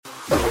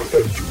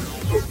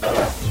Mayo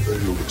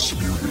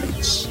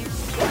Experience.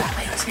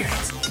 Mayo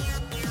Experience.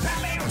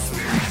 Mayo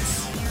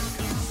Experience.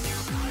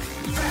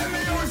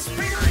 Mayo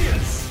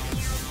Experience.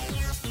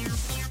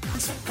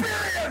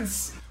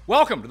 Experience.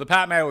 Welcome to the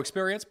Pat Mayo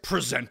Experience,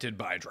 presented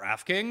by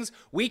DraftKings.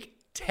 Week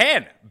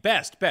 10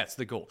 best bets,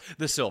 the gold,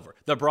 the silver,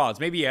 the bronze,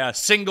 maybe a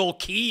single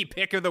key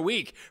pick of the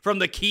week from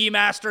the key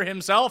master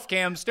himself,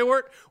 Cam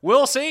Stewart.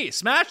 We'll see.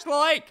 Smash the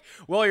like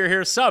while you're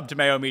here. Sub to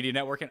Mayo Media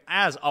Network. And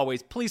as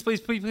always, please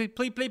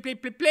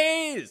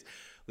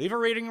leave a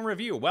rating and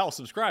review while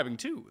subscribing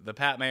to the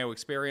Pat Mayo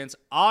Experience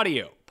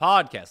audio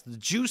podcast.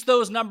 Juice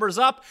those numbers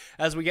up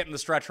as we get in the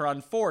stretch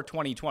run for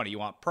 2020. You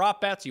want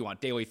prop bets, you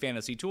want daily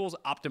fantasy tools,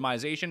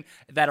 optimization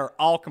that are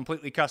all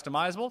completely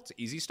customizable. It's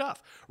easy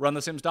stuff.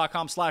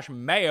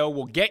 RunTheSims.com/Mayo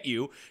will get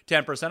you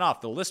 10%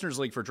 off. The Listeners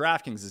League for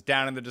DraftKings is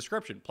down in the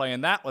description. Playing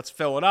that, let's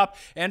fill it up.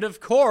 And of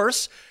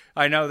course,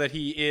 I know that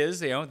he is,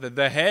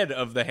 the head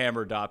of the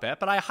Hammer.bet,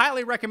 but I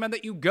highly recommend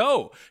that you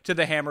go to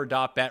the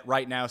Hammer.bet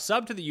right now.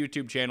 Sub to the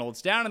YouTube channel.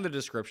 It's down in the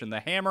description,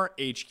 the Hammer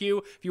HQ.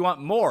 If you want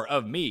more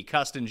of me,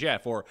 Custin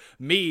Jeff, or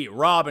me,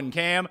 Rob and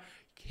Cam,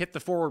 hit the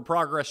Forward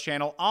Progress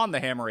channel on the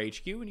Hammer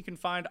HQ, and you can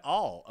find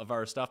all of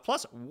our stuff,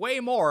 plus way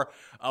more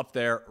up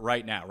there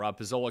right now. Rob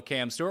Pizzola,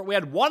 Cam Stewart. We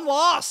had one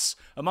loss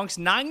amongst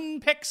 9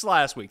 picks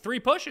last week, 3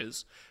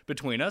 pushes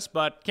between us,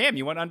 but Cam,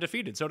 you went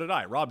undefeated. So did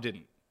I. Rob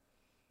didn't.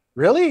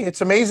 Really?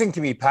 It's amazing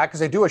to me, Pat,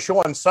 because I do a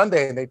show on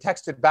Sunday and they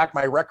texted back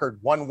my record,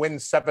 1 win,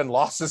 7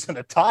 losses, and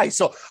a tie.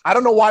 So I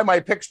don't know why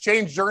my picks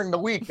changed during the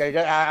week.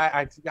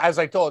 As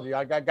I told you,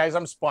 guys,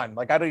 I'm spun.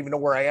 Like, I don't even know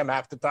where I am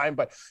half the time.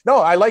 But no,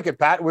 I like it,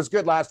 Pat. It was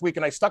good last week.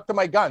 And I stuck to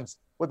my guns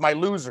with my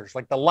losers,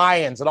 like the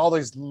Lions and all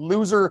these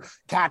loser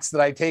cats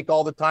that I take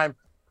all the time.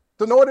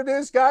 To know what it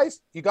is, guys,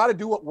 you got to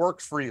do what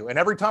works for you. And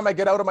every time I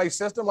get out of my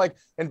system, like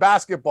in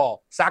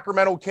basketball,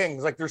 Sacramento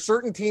Kings, like there's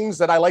certain teams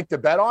that I like to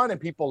bet on and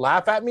people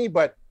laugh at me,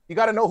 but you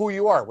got to know who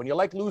you are. When you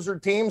like loser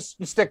teams,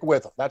 you stick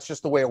with them. That's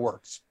just the way it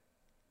works.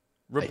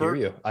 I hear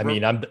you. I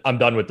mean, I'm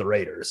done with the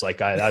Raiders. Like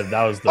that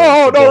was the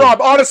no,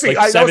 Rob. Honestly,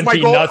 like that was my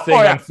goal.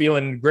 17-0. I'm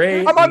feeling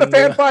great. I'm on the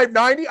Fan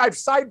 590. I've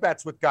side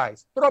bets with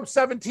guys. They're up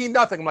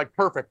 17-0. I'm like,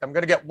 perfect. I'm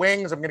gonna get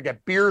wings. I'm gonna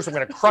get beers. I'm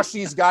gonna crush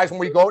these guys when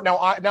we go.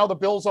 Now the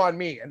bill's on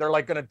me, and they're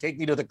like gonna take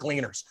me to the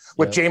cleaners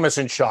with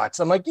Jameson shots.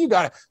 I'm like, you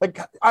gotta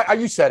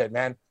you said it,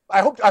 man.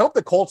 I hope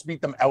the Colts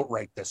beat them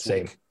outright this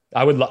week.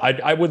 I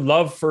would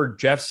love for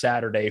Jeff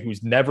Saturday,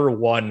 who's never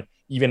won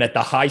even at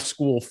the high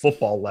school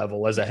football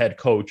level as a head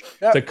coach,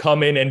 to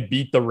come in and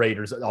beat the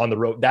Raiders on the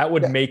road. That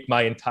would make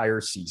my entire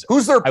season.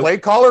 Who's their play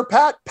caller,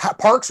 Pat?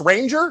 Parks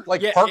Ranger?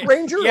 Park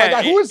Ranger?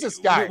 Yeah, who is this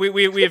guy?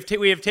 We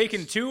have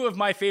taken 2 of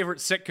my favorite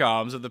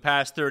sitcoms of the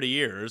past 30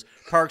 years,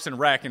 Parks and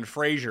Rec and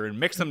Frasier, and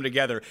mixed them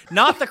together.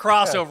 Not the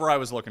crossover I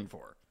was looking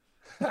for.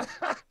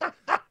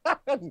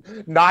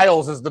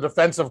 Niles is the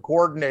defensive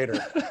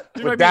coordinator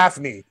with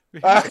Daphne.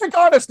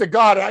 Honest to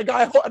God,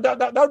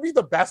 that would be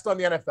the best on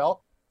the NFL.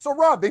 So,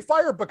 Rob, they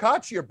fired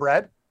Boccaccio,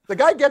 Brett. The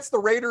guy gets the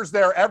Raiders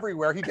there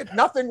everywhere. He did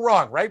nothing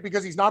wrong, right?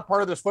 Because he's not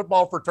part of this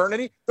football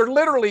fraternity. They're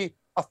literally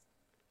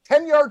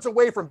 10 yards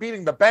away from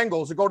beating the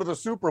Bengals to go to the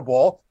Super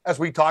Bowl, as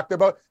we talked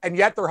about, and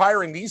yet they're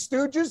hiring these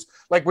stooges,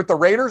 like with the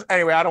Raiders.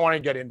 Anyway, I don't want to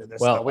get into this.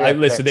 Well,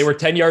 listen, they were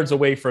 10 yards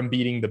away from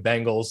beating the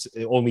Bengals,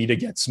 only to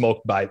get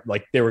smoked by,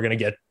 like, they were going to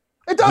get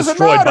It doesn't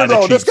matter,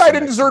 though. This guy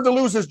didn't deserve to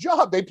lose his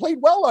job. They played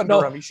well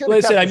under him. He should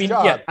have kept his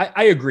job. Yeah,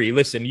 I agree.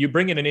 Listen, you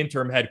bring in an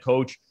interim head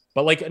coach,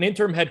 but like an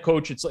interim head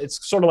coach,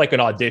 it's sort of like an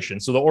audition.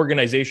 So the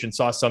organization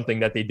saw something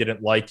that they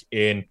didn't like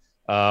in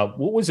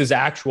what was his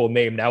actual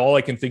name? Now all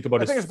I can think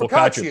about is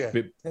Boccaccio.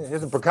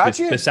 Is it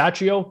Boccaccio?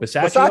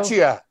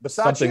 Bisaccia?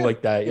 Something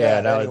like that. Yeah,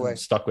 anyway. I'm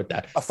stuck with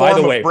that. By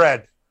the way,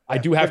 bread. I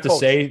do have to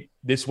say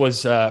this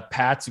was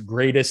Pat's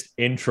greatest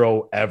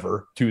intro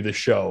ever to the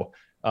show.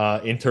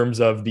 In terms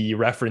of the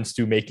reference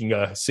to making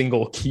a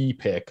single key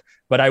pick,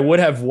 but I would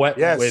have went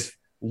with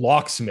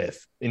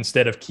locksmith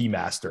instead of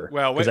keymaster.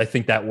 Well, because I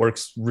think that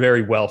works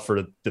very well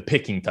for the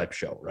picking type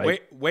show,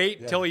 right?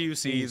 Wait till you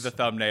see the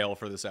thumbnail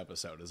for this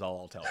episode is all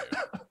I'll tell you.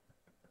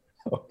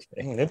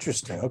 Okay.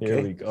 Interesting. Okay.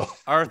 Here we go.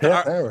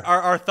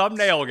 Our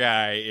thumbnail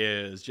guy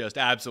is just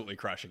absolutely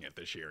crushing it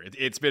this year.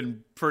 It's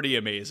been pretty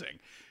amazing.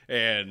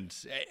 And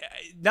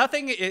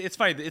it's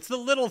funny. It's the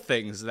little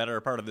things that are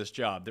a part of this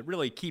job that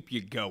really keep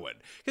you going.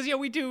 Because,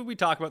 we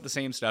talk about the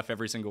same stuff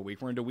every single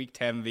week. We're into week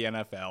 10 of the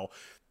NFL.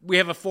 We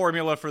have a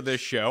formula for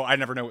this show. I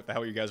never know what the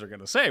hell you guys are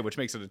going to say, which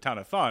makes it a ton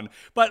of fun.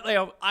 But,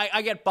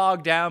 I get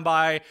bogged down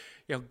by,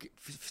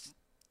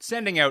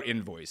 sending out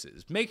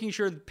invoices, making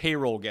sure the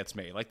payroll gets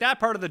made. Like, that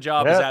part of the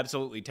job is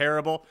absolutely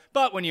terrible.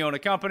 But when you own a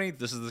company,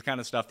 this is the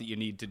kind of stuff that you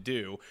need to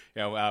do,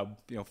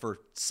 for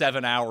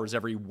 7 hours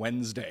every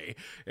Wednesday.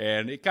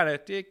 And it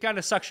kind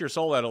of sucks your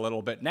soul out a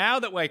little bit. Now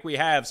that we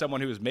have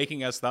someone who is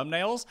making us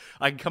thumbnails,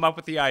 I can come up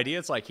with the idea.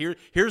 It's like,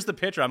 here's the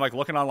picture. I'm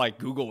looking on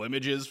Google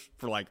Images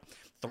for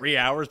 3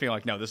 hours being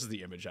like, no, this is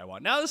the image I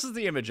want. No, this is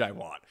the image I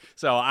want.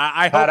 So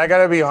I hope. Pat, I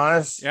got to be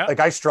honest. Yeah.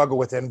 I struggle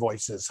with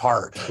invoices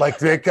hard.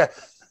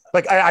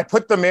 I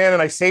put them in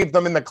and I save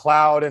them in the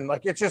cloud. And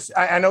it's just,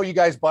 I know you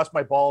guys bust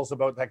my balls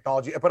about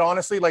technology, but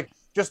honestly,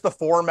 just the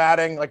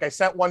formatting. Like I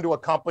sent one to a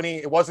company.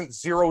 It wasn't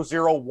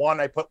 001.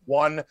 I put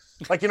 1.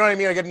 Like, you know what I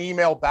mean? I get an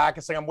email back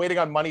and saying, I'm waiting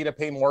on money to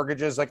pay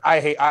mortgages. Like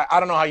I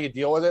don't know how you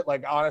deal with it.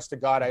 Like, honest to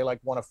God, I like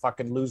want to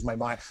fucking lose my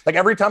mind. Like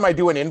every time I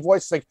do an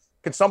invoice, like,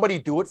 can somebody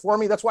do it for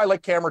me? That's why I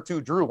like Camera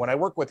 2 Drew. When I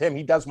work with him,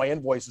 he does my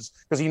invoices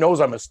because he knows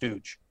I'm a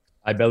stooge.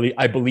 I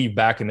believe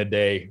back in the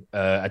day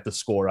at the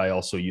Score, I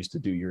also used to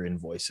do your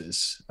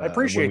invoices. I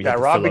appreciate that,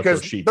 Rob,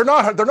 because they're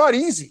not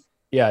easy.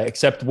 Yeah,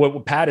 except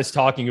what Pat is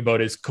talking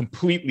about is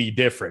completely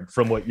different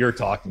from what you're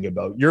talking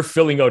about. You're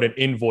filling out an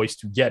invoice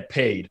to get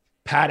paid.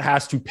 Pat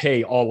has to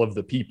pay all of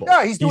the people.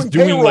 Yeah, he's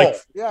doing like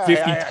 50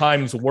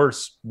 times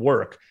worse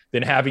work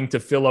than having to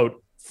fill out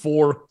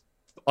 4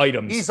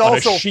 items. He's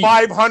also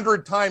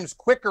 500 times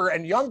quicker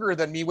and younger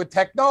than me with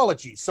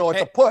technology, so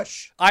it's a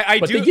push.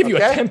 But they give you a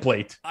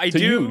template to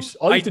use.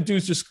 All you have to do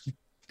is just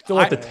fill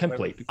out the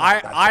template.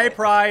 I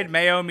pride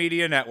Mayo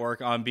Media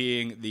Network on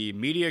being the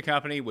media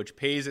company which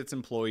pays its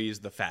employees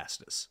the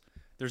fastest.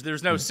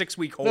 There's no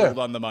 6-week hold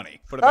on the money.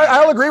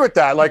 I'll agree with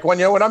that. Like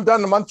when I'm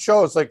done the month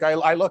shows, like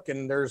I look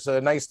and there's a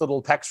nice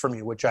little text from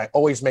you, which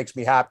always makes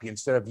me happy.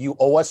 Instead of you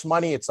owe us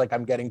money, it's like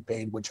I'm getting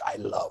paid, which I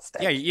love.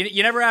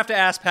 You never have to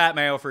ask Pat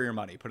Mayo for your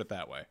money. Put it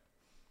that way.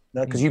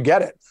 No, because you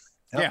get it.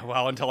 Yeah,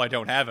 well, until I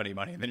don't have any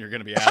money, then you're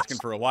going to be asking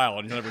for a while,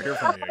 and you'll never hear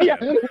from me again.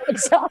 Yeah,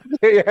 exactly.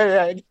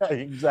 Yeah,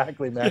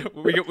 exactly, man.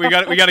 we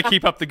got to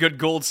keep up the good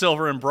gold,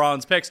 silver, and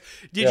bronze picks.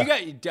 Did you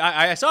guys?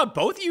 I saw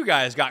both of you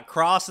guys got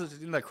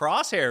in the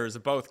crosshairs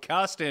of both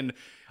Cust and.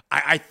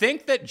 I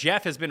think that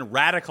Jeff has been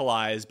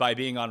radicalized by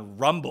being on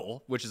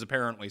Rumble, which is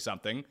apparently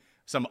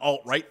some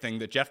alt-right thing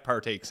that Jeff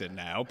partakes in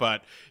now.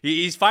 But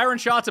he's firing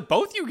shots at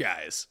both you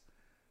guys.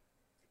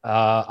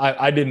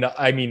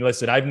 I mean,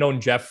 listen, I've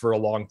known Jeff for a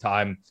long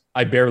time.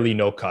 I barely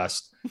know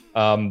Cust.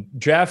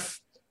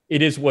 Jeff,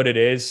 it is what it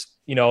is.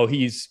 You know,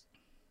 he's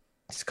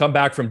come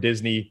back from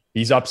Disney.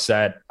 He's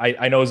upset.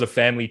 I know it's a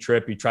family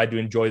trip. He tried to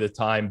enjoy the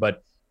time,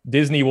 but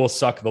Disney will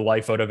suck the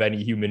life out of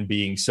any human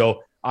being.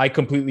 So I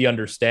completely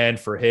understand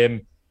for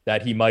him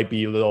that he might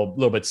be a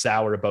little bit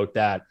sour about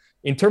that.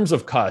 In terms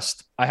of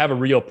Cust, I have a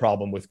real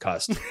problem with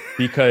Cust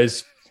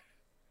because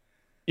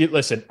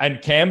listen,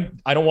 and Cam,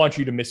 I don't want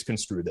you to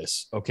misconstrue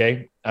this,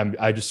 okay? I'm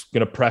just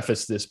going to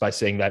preface this by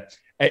saying that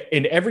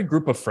in every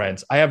group of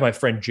friends, I have my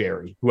friend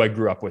Jerry, who I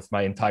grew up with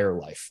my entire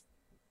life.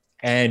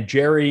 And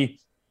Jerry,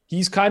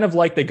 he's kind of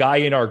like the guy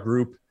in our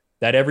group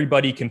that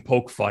everybody can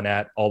poke fun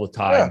at all the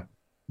time. Yeah.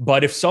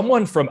 But if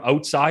someone from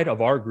outside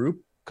of our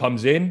group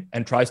comes in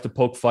and tries to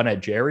poke fun at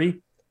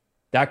Jerry,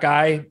 that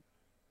guy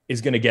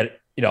is going to get,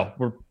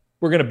 we're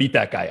going to beat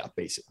that guy up,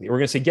 basically. We're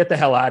going to say, get the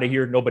hell out of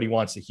here. Nobody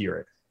wants to hear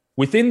it.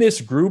 Within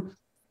this group,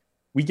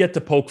 we get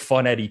to poke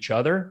fun at each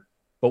other.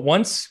 But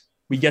once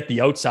we get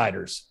the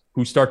outsiders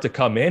who start to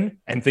come in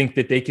and think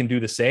that they can do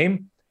the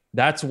same,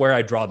 that's where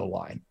I draw the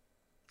line.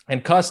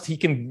 And Cust, he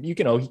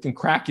can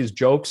crack his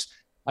jokes.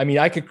 I mean,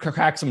 I could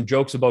crack some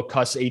jokes about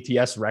Cust's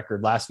ATS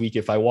record last week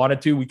if I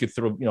wanted to. We could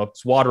throw,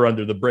 it's water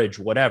under the bridge,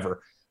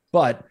 whatever.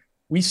 But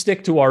we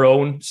stick to our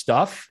own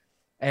stuff.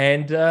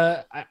 And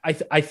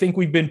I think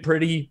we've been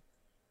pretty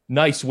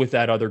nice with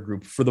that other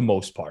group for the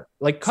most part.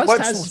 Like Cust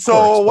has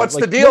what's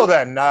the deal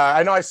then?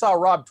 I know I saw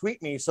Rob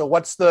tweet me. So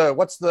what's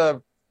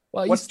the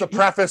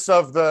preface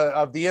of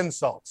the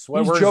insults?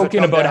 He's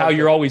joking about how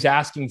you're always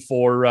asking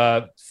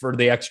for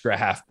the extra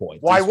half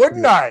point. Why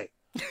wouldn't I?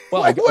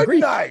 Well, I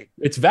agree.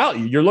 It's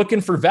value. You're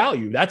looking for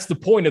value. That's the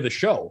point of the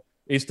show,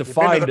 is to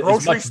find the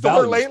grocery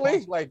store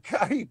lately. Like,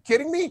 are you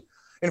kidding me?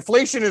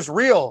 Inflation is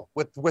real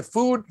with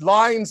food,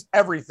 lines,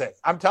 everything.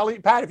 I'm telling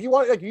you, Pat, if you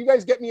want, like, you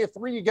guys get me a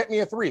 3, you get me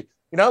a 3.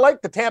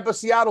 Like the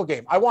Tampa-Seattle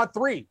game. I want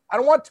 3. I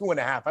don't want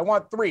 2.5. I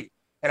want 3.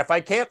 And if I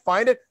can't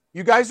find it,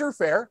 you guys are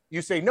fair.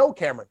 You say, no,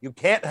 Cameron, you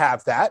can't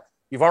have that.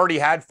 You've already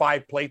had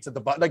 5 plates at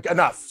the butt. Like,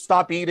 enough.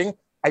 Stop eating.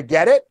 I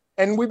get it.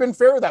 And we've been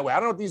fair that way. I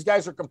don't know what these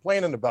guys are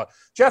complaining about.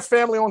 Jeff's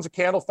family owns a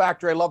candle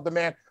factory. I love the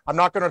man. I'm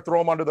not going to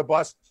throw him under the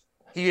bus.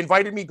 He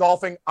invited me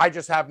golfing. I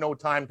just have no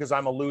time because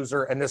I'm a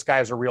loser, and this guy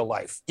has a real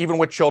life. Even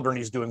with children,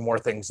 he's doing more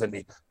things than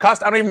me.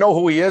 Cust, I don't even know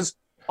who he is.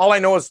 All I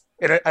know is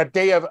a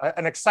day of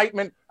an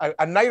excitement.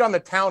 A night on the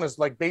town is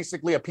like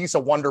basically a piece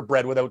of Wonder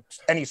Bread without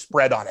any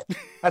spread on it.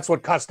 That's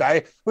what Cust.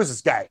 Who's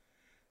this guy?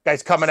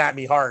 Guy's coming at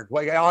me hard.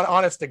 Like,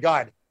 honest to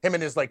God, him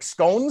and his like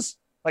scones.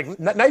 Like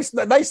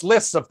nice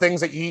lists of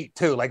things that you eat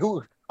too. Like,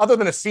 who other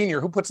than a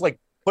senior who puts like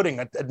pudding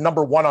at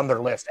number 1 on their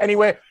list?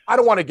 Anyway, I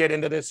don't want to get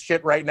into this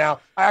shit right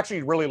now. I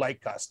actually really like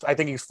Cust. I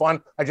think he's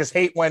fun. I just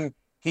hate when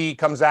he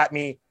comes at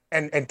me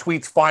and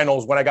tweets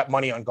finals when I got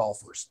money on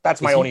golfers.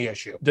 That's my only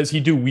issue. Does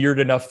he do weird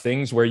enough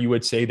things where you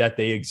would say that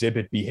they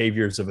exhibit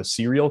behaviors of a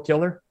serial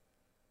killer?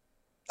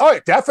 Oh,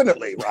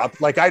 definitely, Rob.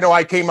 Like, I know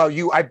I came out,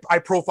 I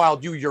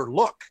profiled your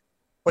look.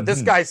 But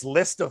this guy's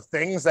list of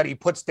things that he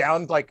puts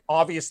down, like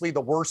obviously the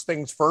worst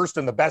things first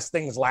and the best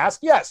things last.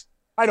 Yes,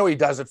 I know he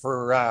does it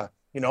for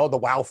the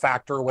wow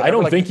factor or whatever. I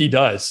don't think he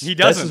does. He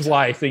doesn't. This is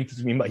why I think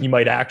he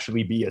might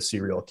actually be a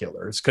serial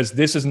killer. It's because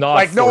this is not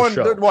like no one.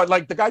 show. What,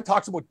 like the guy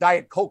talks about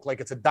Diet Coke like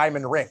it's a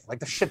diamond ring. Like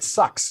the shit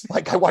sucks.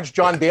 Like I watched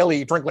John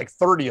Daly drink like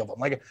 30 of them.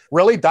 Like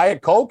really,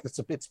 Diet Coke?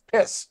 It's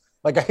piss.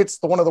 Like it's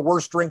one of the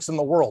worst drinks in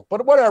the world.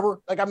 But whatever.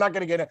 Like I'm not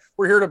going to get it.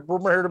 We're here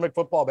to make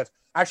football bets.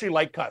 I actually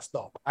like Cuss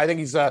though. I think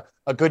he's a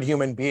good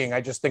human being.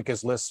 I just think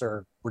his lists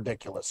are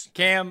ridiculous.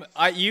 Cam,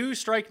 you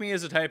strike me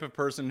as a type of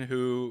person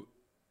who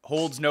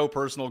holds no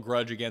personal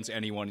grudge against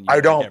anyone. And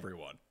I don't.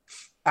 Everyone.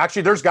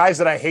 Actually, there's guys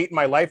that I hate in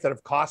my life that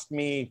have cost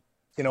me,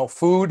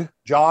 food,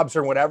 jobs,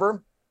 or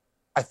whatever.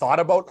 I thought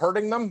about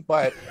hurting them,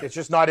 but it's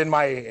just not in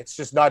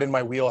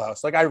my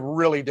wheelhouse. Like I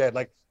really did.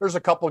 Like there's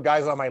a couple of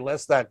guys on my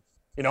list that,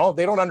 they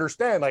don't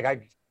understand.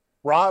 Like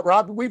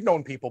Rob, we've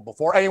known people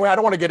before. Anyway, I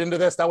don't want to get into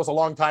this. That was a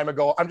long time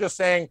ago. I'm just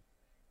saying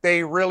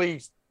they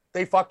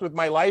fucked with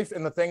my life.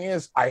 And the thing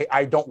is,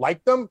 I don't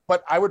like them,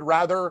 but I would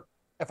rather,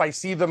 if I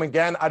see them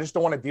again, I just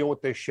don't want to deal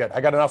with this shit.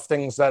 I got enough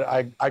things that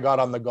I got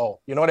on the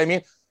go. You know what I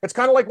mean? It's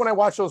kind of like when I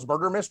watch those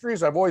murder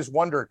mysteries, I've always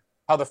wondered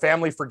how the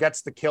family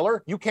forgets the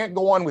killer. You can't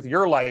go on with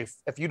your life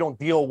if you don't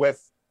deal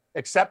with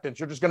acceptance.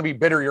 You're just going to be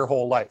bitter your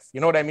whole life. You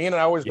know what I mean? And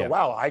I always go,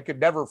 wow, I could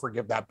never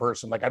forgive that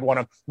person. Like I'd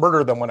want to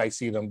murder them when I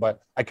see them, but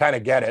I kind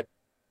of get it.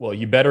 Well,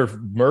 you better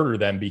murder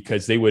them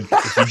because they would,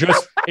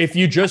 if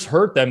you just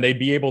hurt them, they'd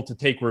be able to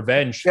take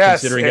revenge,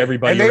 considering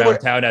everybody around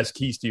town has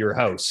keys to your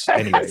house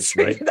anyways,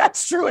 right?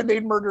 That's true. And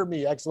they'd murder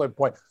me. Excellent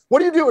point. What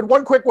do you do? And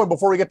one quick one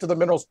before we get to the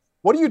minerals.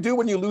 What do you do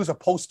when you lose a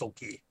postal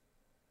key?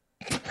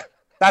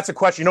 That's a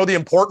question. The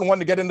important one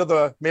to get into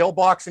the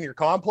mailbox in your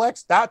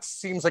complex? That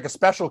seems like a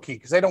special key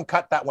because they don't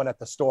cut that one at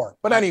the store.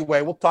 But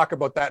anyway, we'll talk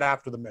about that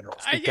after the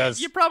minerals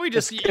because you probably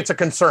just it's a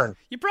concern.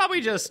 You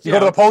probably just go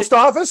to the post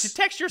office.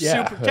 Text your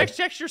super.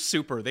 Text your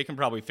super. They can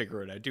probably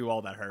figure it out. Do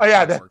all that hard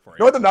work for you. You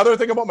know what? Another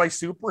thing about my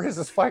super is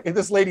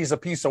this lady's a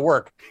piece of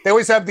work. They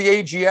always have the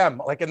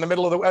AGM like in the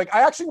middle of the. Like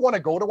I actually want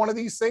to go to one of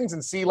these things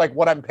and see like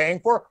what I'm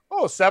paying for.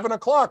 Oh,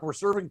 7:00. We're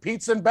serving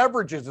pizza and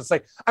beverages. It's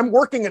like I'm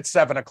working at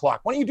 7:00.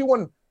 Why don't you do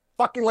one?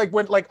 Fucking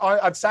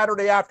on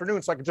Saturday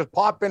afternoon so I can just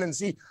pop in and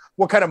see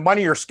what kind of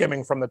money you're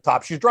skimming from the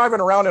top. She's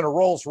driving around in a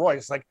Rolls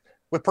Royce, like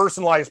with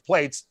personalized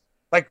plates.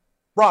 Like,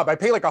 Rob, I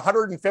pay like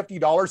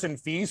 $150 in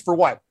fees for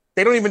what?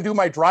 They don't even do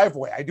my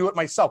driveway. I do it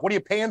myself. What are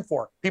you paying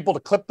for? People to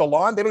clip the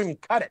lawn? They don't even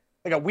cut it.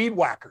 They got weed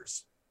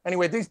whackers.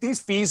 Anyway, these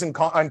fees in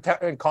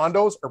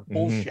condos are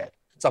bullshit.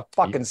 It's a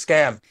fucking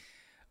scam.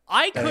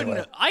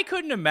 I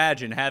couldn't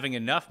imagine having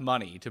enough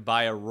money to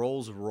buy a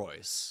Rolls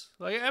Royce,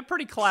 like a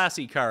pretty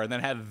classy car, and then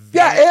have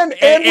and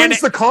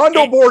wins the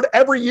condo board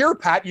every year,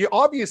 Pat.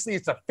 Obviously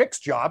it's a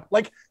fixed job.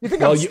 Like you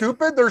think I'm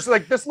stupid? There's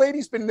like this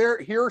lady's been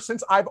here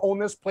since I've owned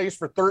this place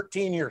for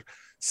 13 years.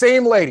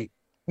 Same lady,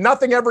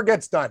 nothing ever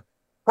gets done.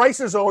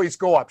 Prices always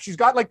go up. She's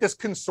got like this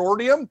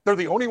consortium. They're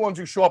the only ones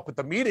who show up at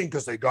the meeting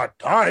because they got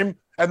time.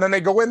 And then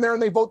they go in there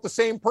and they vote the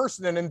same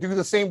person in and do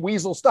the same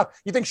weasel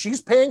stuff. You think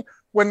she's paying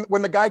when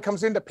the guy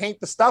comes in to paint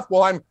the stuff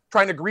while I'm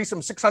trying to grease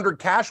him 600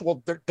 cash?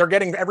 Well, they're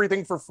getting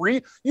everything for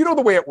free. You know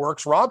the way it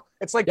works, Rob.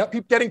 It's like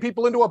getting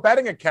people into a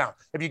betting account.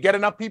 If you get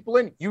enough people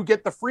in, you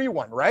get the free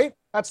one, right?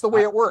 That's the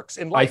way it works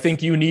in life. I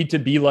think you need to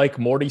be like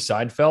Morty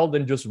Seinfeld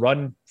and just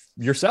run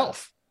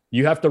yourself.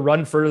 You have to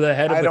run for the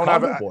head of the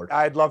condo board.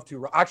 I'd love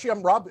to. Actually,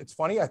 I'm Rob. It's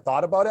funny. I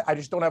thought about it. I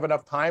just don't have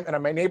enough time.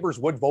 And my neighbors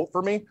would vote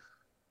for me. It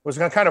was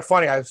kind of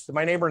funny.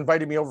 My neighbor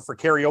invited me over for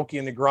karaoke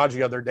in the garage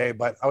the other day,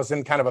 but I was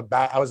in kind of a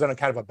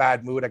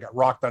bad mood. I got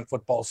rocked on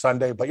football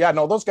Sunday, but yeah,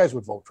 no, those guys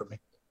would vote for me.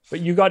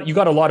 But you got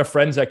a lot of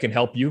friends that can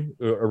help you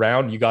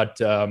around. You got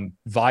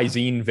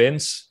Visine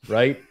Vince,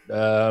 right?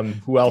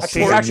 Who else?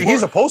 Actually,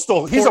 he's a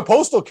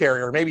postal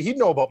carrier. Maybe he'd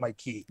know about my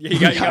key.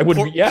 Yeah, you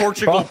got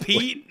Portugal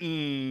Pete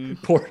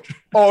and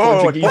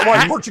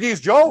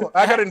Portuguese Joe.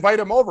 I got to invite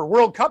him over.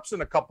 World Cup's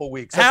in a couple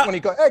weeks. That's when he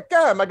goes, "Hey,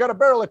 Cam, I got a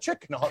barrel of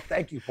chicken." Oh,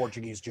 thank you,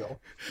 Portuguese Joe.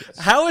 Yes.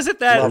 How is it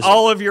that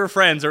all of your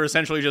friends are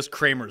essentially just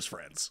Kramer's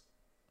friends?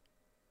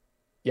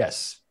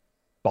 Yes,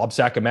 Bob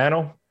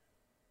Sacamano.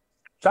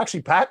 It's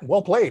actually Pat.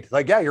 Well played.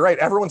 Like, yeah, you're right.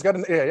 Everyone's got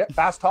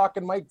fast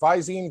talking Mike,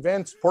 Visine,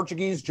 Vince,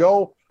 Portuguese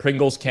Joe,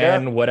 Pringles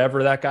can,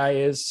 whatever that guy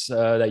is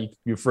that you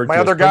referred to. My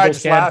other guy,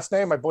 just last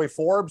name, my boy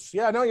Forbes.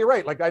 Yeah, no, you're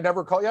right. Like I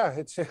never call. Yeah,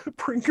 it's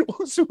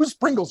Pringles. Who's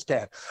Pringles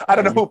can? I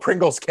don't know who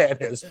Pringles can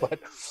is,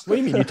 but what do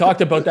you mean? You talked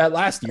about that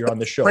last year on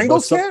the show.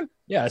 Pringles can?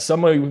 Yeah,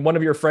 one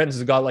of your friends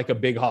has got like a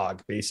big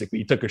hog. Basically,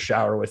 he took a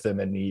shower with him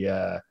and he.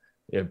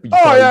 Yeah.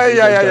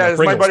 It's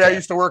my buddy. I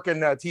used to work in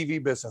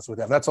TV business with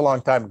him. That's a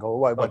long time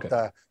ago.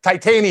 But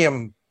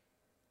titanium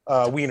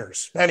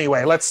wieners.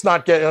 Anyway, let's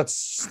not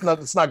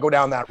go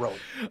down that road.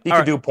 He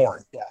could do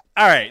porn. Yeah.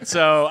 All right.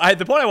 So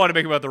the point I want to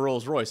make about the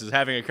Rolls Royce is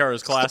having a car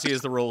as classy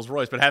as the Rolls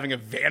Royce, but having a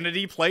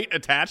vanity plate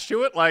attached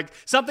to it, like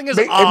something is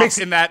off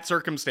in that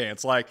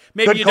circumstance. Like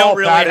maybe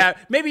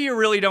you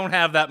really don't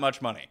have that much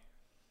money.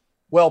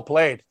 Well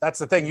played. That's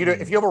the thing.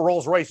 If you have a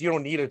Rolls Royce, you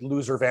don't need a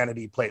loser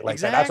vanity plate like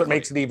that. That's what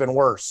makes it even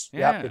worse.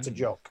 Yeah. Yep, it's a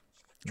joke.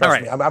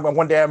 Trust me.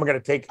 One day I'm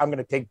going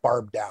to take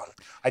Barb down.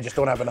 I just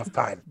don't have enough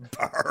time.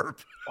 Barb.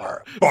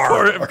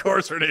 Barb. Of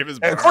course her name is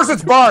Barb. Of course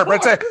it's Barb.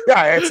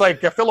 It's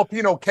like a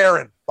Filipino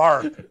Karen.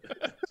 Barb.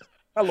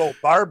 Hello,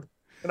 Barb.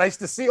 Nice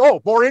to see.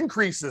 Oh, more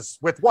increases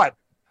with what?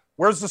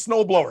 Where's the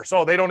snowblower?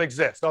 So they don't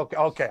exist.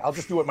 Okay. I'll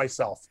just do it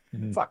myself.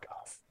 Fuck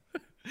off.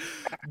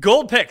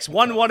 Gold picks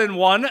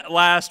 1-1-1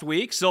 last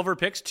week. Silver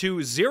picks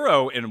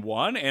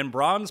 2-0-1, and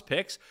bronze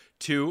picks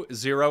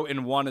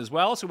 2-0-1 as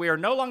well. So we are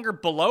no longer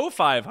below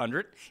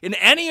 500 in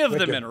any of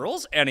the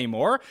minerals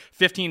anymore.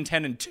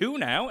 15-10-2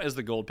 now as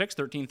the gold picks.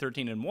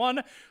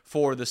 13-13-1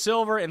 for the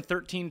silver, and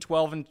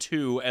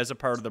 13-12-2 as a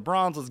part of the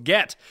bronze. Let's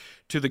get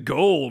to the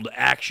gold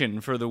action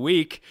for the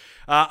week.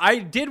 I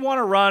did want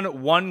to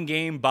run one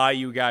game by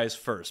you guys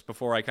first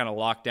before I kind of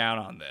lock down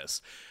on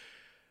this.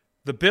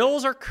 The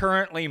Bills are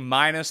currently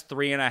minus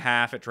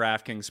 3.5 at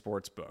DraftKings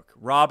Sportsbook.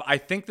 Rob, I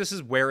think this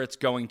is where it's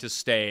going to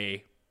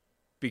stay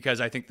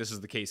because I think this is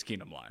the Case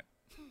Keenum line.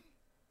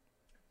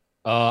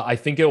 I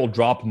think it will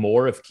drop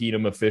more if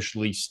Keenum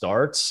officially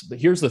starts. But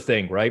here's the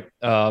thing, right?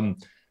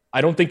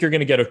 I don't think you're going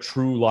to get a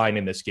true line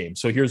in this game.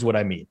 So here's what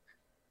I mean.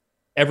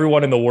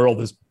 Everyone in the world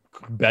has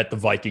bet the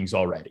Vikings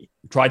already.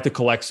 Tried to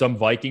collect some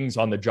Vikings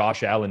on the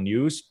Josh Allen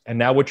news. And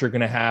now what you're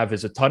going to have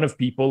is a ton of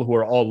people who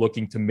are all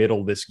looking to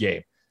middle this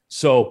game.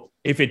 So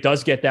if it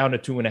does get down to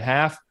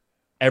 2.5,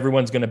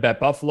 everyone's going to bet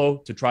Buffalo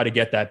to try to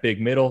get that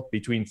big middle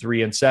between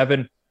 3 and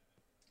 7.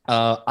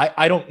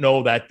 I don't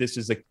know that this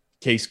is a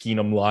Case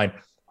Keenum line.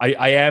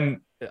 I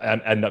am,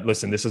 and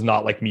listen, this is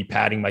not like me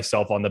patting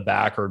myself on the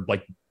back or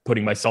like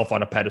putting myself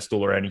on a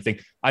pedestal or anything.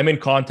 I'm in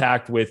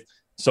contact with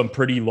some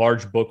pretty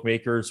large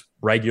bookmakers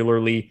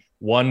regularly.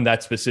 One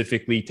that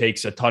specifically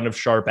takes a ton of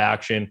sharp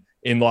action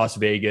in Las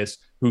Vegas,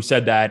 who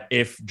said that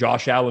if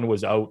Josh Allen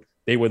was out,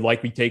 they would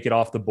likely take it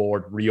off the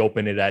board,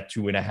 reopen it at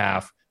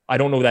 2.5. I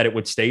don't know that it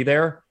would stay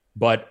there,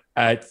 but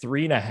at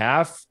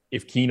 3.5,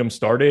 if Keenum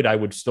started, I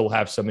would still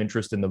have some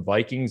interest in the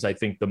Vikings. I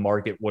think the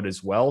market would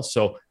as well.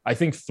 So I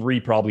think 3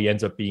 probably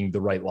ends up being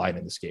the right line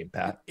in this game,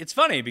 Pat. It's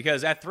funny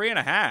because at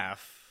 3.5, I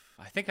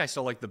think I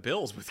still like the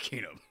Bills with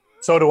Keenum.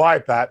 So do I,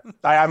 Pat.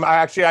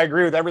 I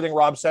agree with everything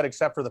Rob said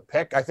except for the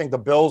pick. I think the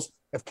Bills,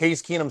 if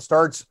Case Keenum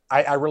starts,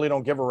 I really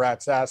don't give a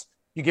rat's ass.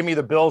 You give me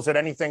the Bills at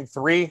anything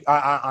 3,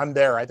 I'm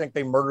there. I think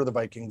they murder the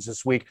Vikings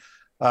this week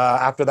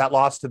after that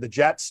loss to the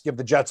Jets. Give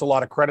the Jets a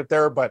lot of credit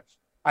there, but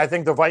I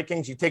think the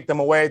Vikings, you take them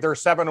away. They're a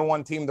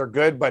 7-1 team. They're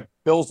good, but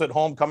Bills at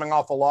home coming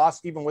off a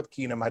loss, even with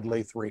Keenum, I'd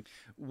lay 3.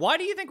 Why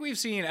do you think we've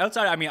seen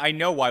outside? I mean, I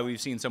know why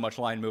we've seen so much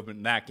line movement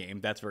in that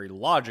game. That's very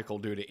logical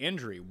due to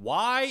injury.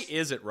 Why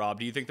is it, Rob?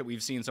 Do you think that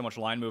we've seen so much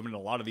line movement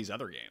in a lot of these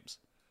other games?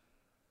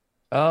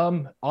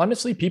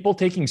 Honestly, people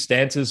taking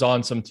stances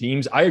on some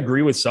teams. I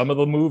agree with some of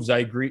the moves.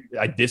 I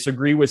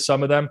disagree with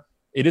some of them.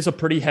 It is a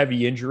pretty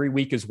heavy injury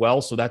week as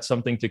well. So that's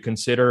something to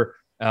consider.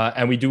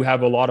 And we do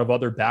have a lot of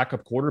other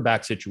backup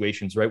quarterback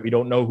situations, right? We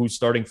don't know who's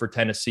starting for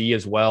Tennessee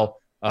as well.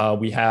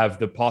 We have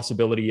the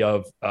possibility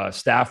of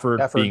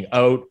Stafford being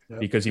out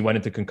because he went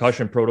into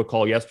concussion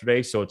protocol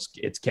yesterday. So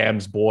it's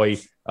Cam's boy,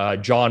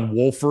 John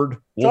Wolford.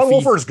 John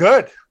Wolford's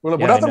good.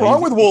 Nothing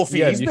wrong with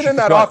Wolfie. He's been in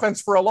that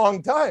offense for a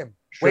long time.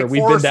 Sure,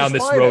 we've been down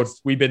this road.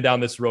 We've been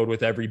down this road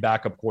with every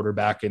backup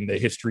quarterback in the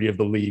history of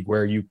the league,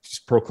 where you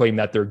proclaim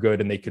that they're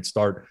good and they could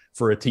start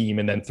for a team,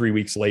 and then 3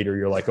 weeks later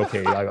you're like,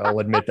 okay, I'll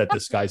admit that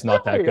this guy's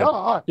not that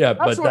good. Yeah,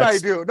 that's what I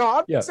do. No,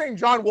 I'm not saying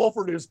John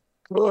Wolford is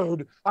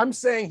good. I'm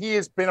saying he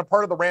has been a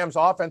part of the Rams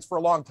offense for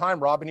a long time,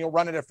 Rob, and he'll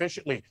run it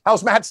efficiently.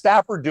 How's Matt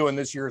Stafford doing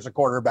this year as a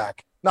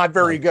quarterback? Not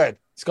very good.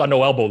 He's got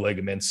no elbow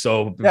ligaments,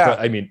 so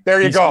I mean,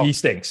 there you go. He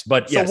stinks,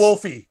 but so yes.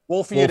 Wolfie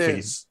it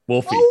is.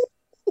 Wolfie.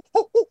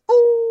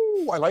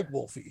 I like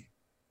Wolfie.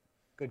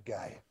 Good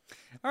guy.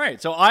 All right,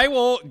 so I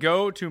will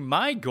go to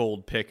my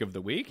gold pick of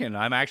the week, and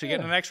I'm actually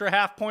getting an extra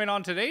half point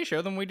on today's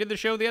show than we did the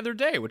show the other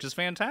day, which is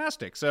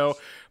fantastic. So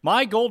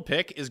my gold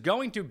pick is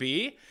going to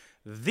be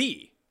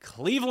the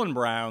Cleveland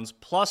Browns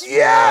plus 4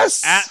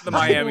 at the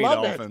Miami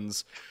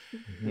Dolphins.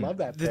 Love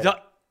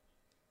that.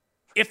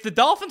 If the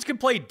Dolphins could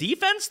play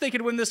defense, they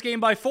could win this game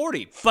by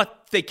 40,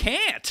 but they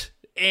can't.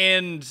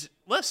 And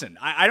listen,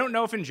 I don't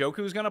know if Njoku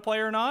is going to play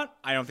or not.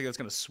 I don't think that's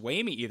going to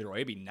sway me either way.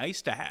 It'd be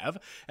nice to have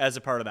as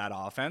a part of that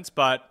offense.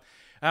 But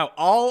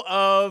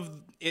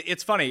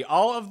it's funny,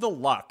 all of the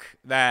luck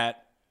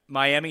that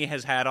Miami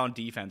has had on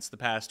defense the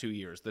past 2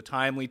 years, the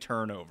timely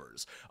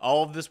turnovers,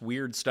 all of this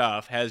weird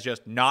stuff has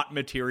just not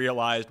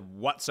materialized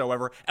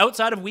whatsoever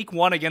outside of week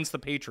 1 against the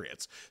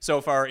Patriots so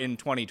far in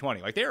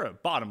 2020. Like, they're a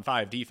bottom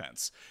 5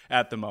 defense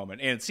at the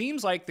moment. And it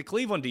seems like the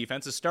Cleveland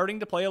defense is starting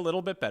to play a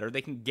little bit better.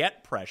 They can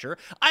get pressure.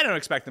 I don't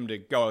expect them to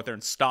go out there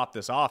and stop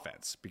this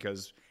offense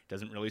because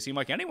doesn't really seem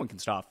like anyone can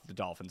stop the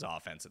Dolphins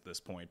offense at this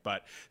point,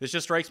 but this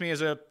just strikes me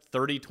as a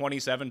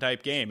 30-27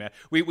 type game.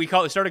 We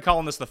started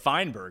calling this the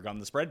Feinberg on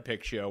the Spread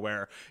Pick show,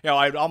 where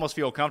I'd almost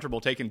feel comfortable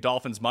taking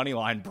Dolphins money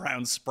line,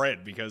 Browns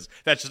spread, because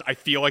that's just, I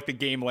feel like the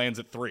game lands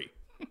at 3.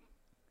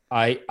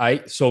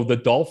 So the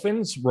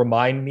Dolphins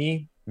remind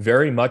me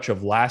very much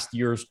of last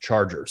year's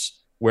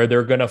Chargers. where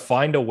they're going to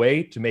find a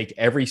way to make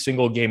every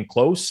single game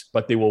close,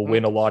 but they will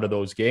win a lot of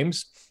those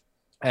games.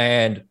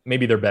 And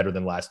maybe they're better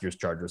than last year's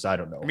Chargers. I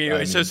don't know. I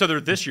mean, so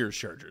they're this year's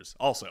Chargers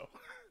also,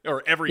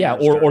 or every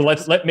year's or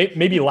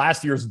maybe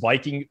last year's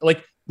Viking,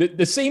 like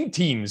the same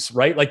teams,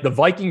 right? Like the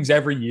Vikings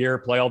every year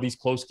play all these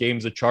close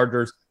games, the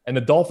Chargers, and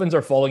the Dolphins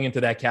are falling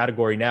into that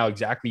category now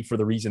exactly for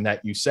the reason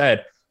that you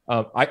said.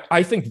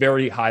 I think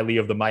very highly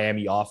of the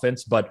Miami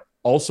offense, but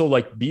also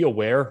like be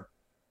aware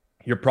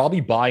you're probably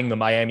buying the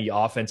Miami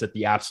offense at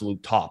the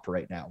absolute top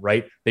right now,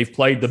 right? They've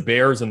played the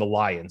Bears and the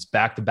Lions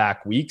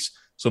back-to-back weeks.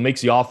 So it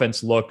makes the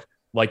offense look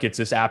like it's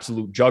this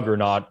absolute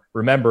juggernaut.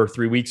 Remember,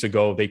 3 weeks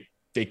ago,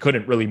 they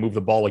couldn't really move the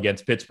ball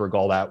against Pittsburgh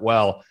all that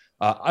well.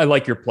 I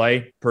like your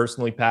play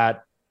personally,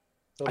 Pat.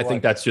 I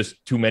think that's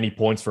just too many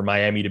points for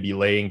Miami to be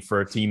laying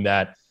for a team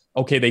that,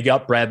 okay, they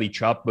got Bradley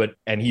Chubb,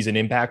 and he's an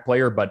impact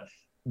player, but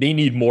they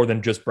need more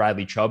than just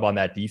Bradley Chubb on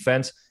that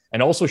defense.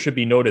 And also should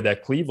be noted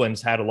that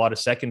Cleveland's had a lot of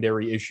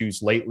secondary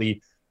issues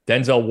lately.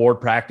 Denzel Ward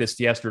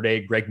practiced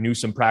yesterday. Greg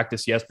Newsome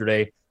practiced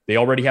yesterday. They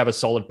already have a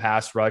solid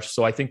pass rush.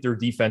 So I think their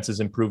defense is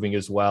improving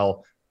as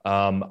well.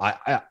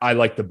 I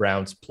like the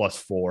Browns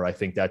 +4. I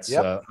think that's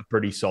a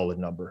pretty solid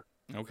number.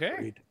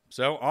 Okay.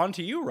 So on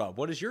to you, Rob.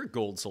 What is your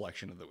gold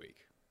selection of the week?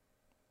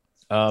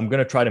 I'm going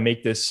to try to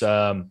make this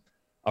a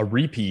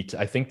repeat.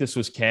 I think this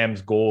was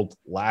Cam's gold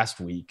last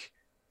week.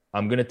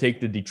 I'm going to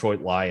take the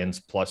Detroit Lions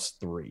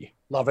 +3.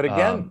 Love it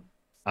again.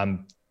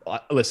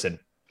 Listen,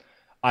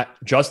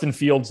 Justin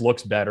Fields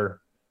looks better.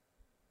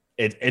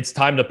 It's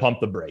time to pump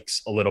the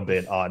brakes a little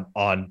bit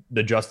on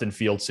the Justin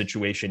Fields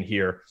situation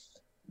here.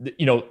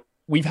 You know,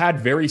 we've had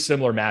very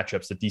similar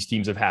matchups that these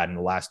teams have had in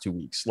the last 2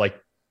 weeks,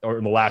 or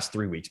in the last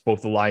 3 weeks,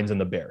 both the Lions and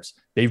the Bears.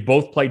 They've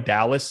both played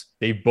Dallas.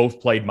 They've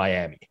both played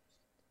Miami.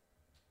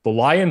 The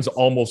Lions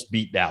almost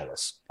beat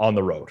Dallas on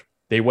the road.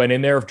 They went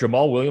in there. If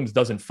Jamal Williams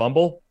doesn't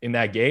fumble in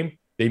that game,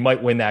 they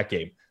might win that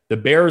game. The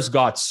Bears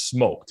got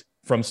smoked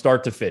from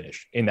start to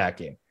finish in that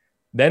game.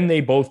 Then they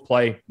both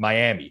play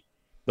Miami.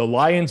 The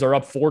Lions are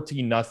up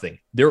 14-0.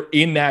 They're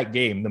in that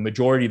game, the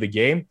majority of the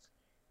game.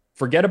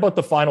 Forget about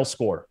the final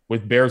score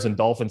with Bears and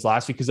Dolphins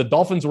last week because the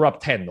Dolphins were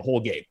up 10 the whole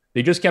game.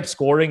 They just kept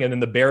scoring, and then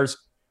the Bears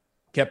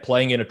kept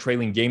playing in a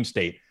trailing game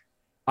state.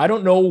 I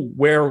don't know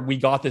where we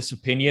got this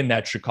opinion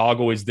that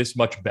Chicago is this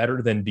much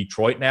better than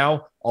Detroit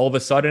now, all of a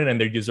sudden, and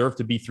they deserve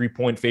to be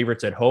 3-point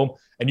favorites at home.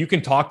 And you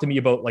can talk to me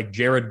about like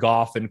Jared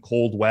Goff and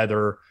cold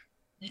weather.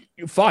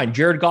 Fine,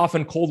 Jared Goff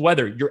and cold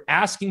weather. You're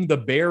asking the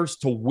Bears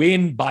to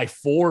win by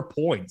 4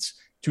 points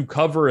to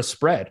cover a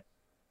spread.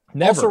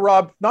 Never. Also,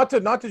 Rob, not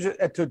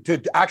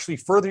to actually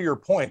further your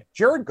point,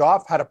 Jared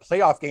Goff had a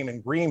playoff game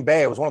in Green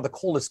Bay. It was one of the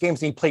coldest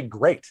games, and he played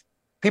great.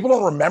 People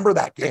don't remember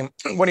that game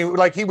when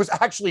he was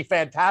actually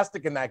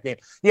fantastic in that game.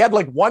 He had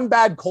like one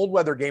bad cold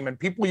weather game, and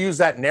people use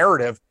that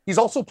narrative. He's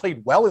also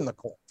played well in the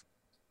cold.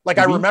 Like,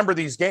 I remember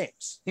these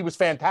games. He was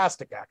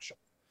fantastic, actually.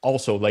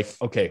 Also, like,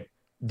 okay,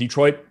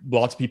 Detroit,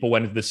 lots of people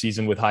went into the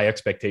season with high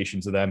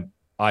expectations of them.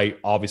 I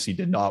obviously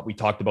did not. We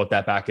talked about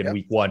that back in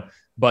week one.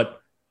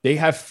 But they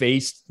have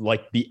faced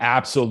like the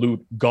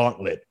absolute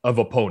gauntlet of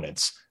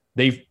opponents.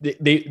 They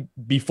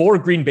before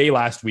Green Bay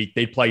last week,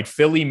 they played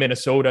Philly,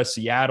 Minnesota,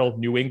 Seattle,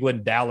 New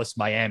England, Dallas,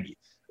 Miami.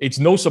 It's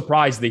no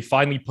surprise they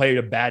finally played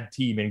a bad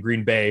team in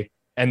Green Bay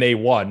and they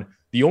won.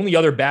 The only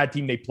other bad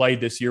team they played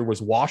this year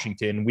was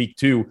Washington week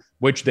 2,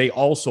 which they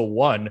also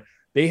won.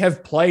 They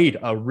have played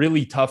a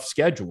really tough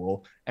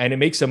schedule, and it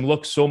makes them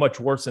look so much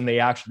worse than they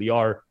actually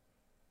are.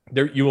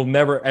 You will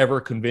never, ever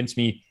convince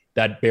me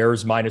that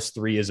Bears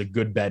 -3 is a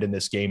good bet in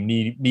this game,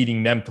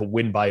 needing them to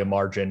win by a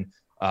margin.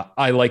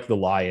 I like the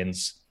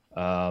Lions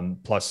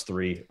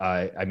 +3.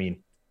 I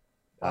mean,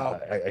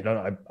 I don't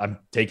know. I'm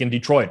taking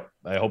Detroit.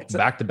 I hope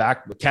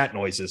back-to-back with cat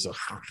noises or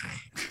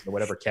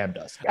whatever Cam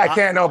does. I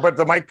can't know, but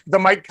the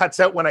mic cuts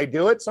out when I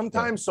do it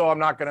sometimes, so I'm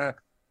not going to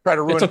try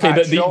to ruin it. It's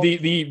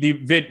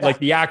okay.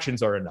 The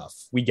actions are enough.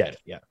 We get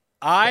it. Yeah.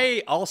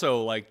 I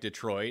also like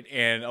Detroit,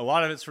 and a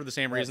lot of it's for the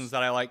same reasons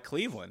that I like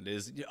Cleveland.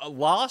 Is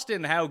lost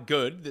in how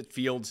good that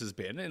Fields has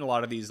been in a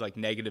lot of these like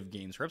negative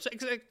game scripts.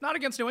 Not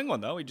against New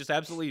England though; he just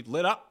absolutely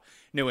lit up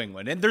New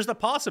England, and there's the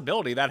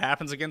possibility that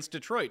happens against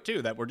Detroit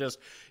too. That we're just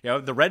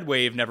the red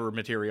wave never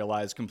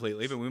materialized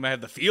completely, but we might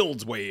have the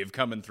Fields wave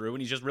coming through,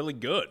 and he's just really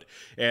good.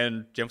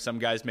 And some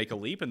guys make a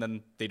leap, and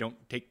then they don't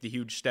take the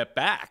huge step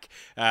back,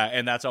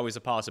 and that's always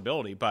a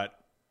possibility, but.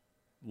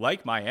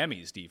 Like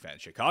Miami's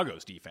defense,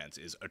 Chicago's defense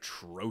is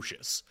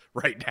atrocious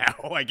right now.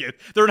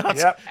 They're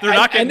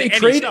not getting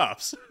any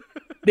stops.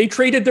 They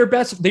traded their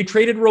best. They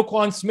traded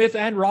Roquan Smith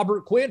and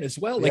Robert Quinn as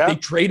well. They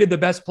traded the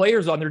best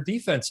players on their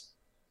defense.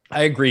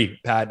 I agree,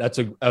 Pat. That's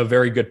a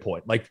very good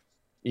point. Like,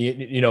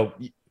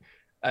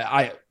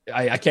 I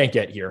can't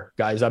get here,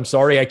 guys. I'm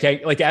sorry. I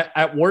can't. Like,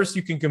 at worst,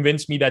 you can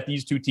convince me that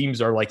these two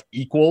teams are like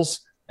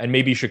equals, and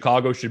maybe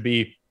Chicago should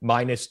be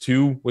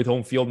 -2 with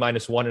home field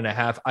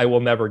 -1.5. I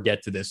will never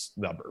get to this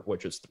number,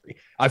 which is 3.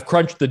 I've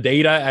crunched the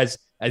data,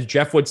 as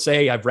Jeff would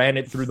say. I've ran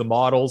it through the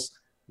models.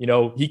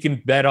 He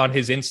can bet on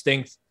his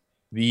instinct.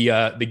 the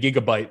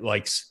Gigabyte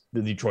likes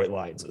the Detroit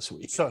Lions this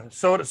week. So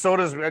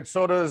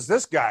does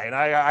this guy, and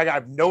I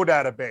have no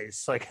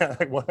database. Like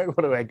what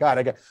do I got?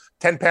 I got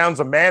 10 pounds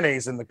of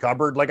mayonnaise in the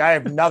cupboard. Like I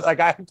have nothing. Like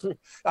I have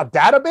a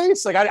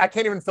database. Like I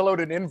can't even fill out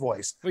an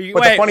invoice. But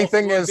the funny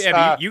thing is,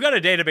 you got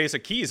a database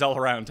of keys all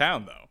around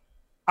town, though.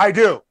 I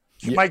do.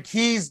 Yeah. My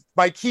key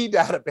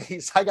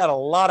database. I got a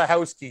lot of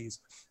house keys.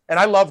 And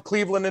I love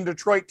Cleveland and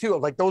Detroit too.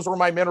 Like those were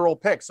my mineral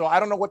picks. So I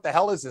don't know what the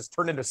hell is this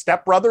turned into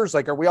stepbrothers.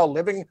 Like, are we all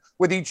living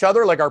with each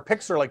other? Like our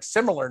picks are like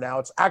similar now.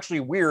 It's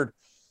actually weird.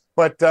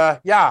 But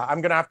yeah, I'm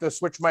gonna have to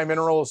switch my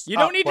minerals. You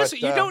don't need to.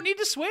 You don't need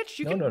to switch.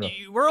 You can. No.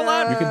 We're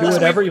allowed. You can do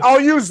whatever.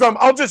 I'll use them.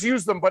 I'll just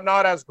use them, but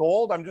not as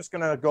gold. I'm just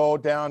gonna go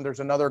down.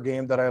 There's another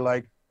game that I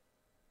like.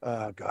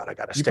 God, I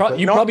gotta.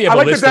 You probably have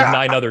a list of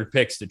 9 other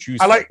picks to choose.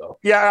 I like. From, though.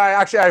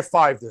 Yeah, I have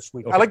 5 this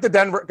week. Okay. I like the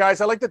Denver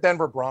guys. I like the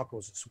Denver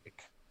Broncos this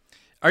week.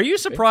 Are you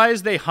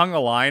surprised they hung a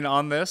line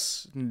on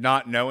this,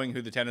 not knowing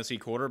who the Tennessee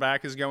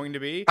quarterback is going to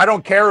be? I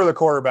don't care who the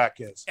quarterback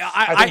is.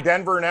 I think I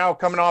Denver now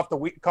coming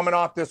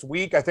off this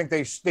week. I think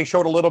they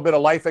showed a little bit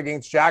of life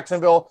against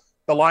Jacksonville.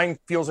 The line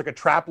feels like a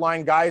trap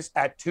line, guys.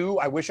 At 2,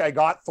 I wish I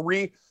got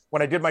 3.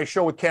 When I did my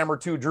show with Camera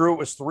 2 Drew, it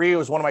was 3. It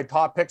was one of my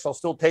top picks. I'll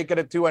still take it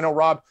at 2. I know,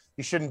 Rob,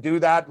 you shouldn't do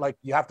that. Like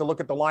you have to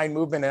look at the line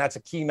movement, and that's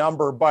a key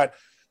number. But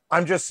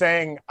I'm just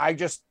saying, I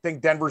just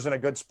think Denver's in a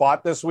good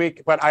spot this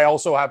week. But I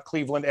also have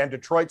Cleveland and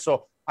Detroit,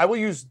 so I will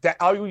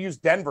use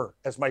Denver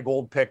as my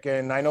gold pick.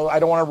 And I know I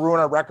don't want to ruin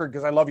our record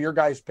because I love your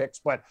guys' picks,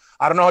 but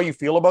I don't know how you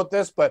feel about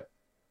this. But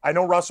I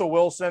know Russell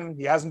Wilson,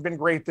 he hasn't been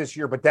great this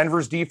year, but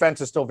Denver's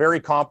defense is still very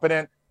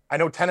competent. I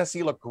know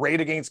Tennessee looked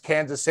great against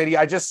Kansas City.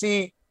 I just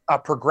see a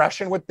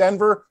progression with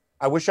Denver.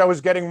 I wish I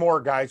was getting more,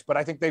 guys, but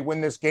I think they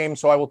win this game,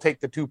 so I will take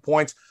the 2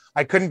 points.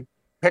 I couldn't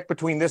pick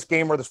between this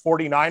game or the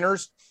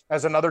 49ers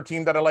as another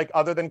team that I like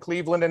other than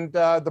Cleveland and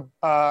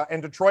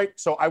Detroit.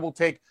 So I will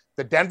take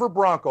the Denver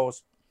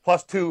Broncos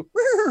 +2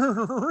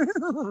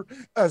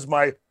 as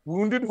my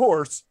wounded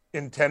horse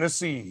in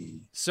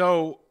Tennessee.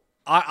 So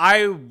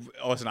I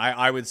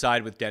would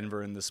side with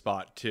Denver in the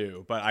spot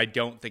too, but I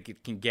don't think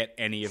it can get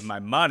any of my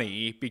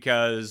money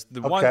because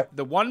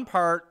the one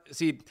part.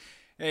 See,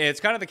 it's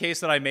kind of the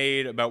case that I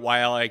made about why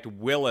I liked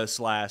Willis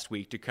last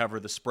week to cover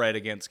the spread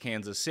against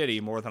Kansas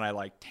City more than I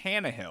liked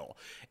Tannehill,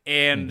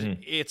 and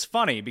it's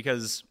funny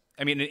because.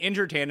 I mean, an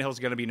injured Tannehill is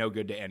going to be no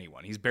good to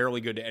anyone. He's barely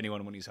good to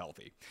anyone when he's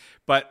healthy.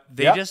 But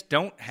they just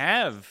don't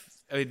have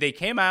 – they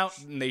came out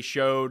and they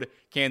showed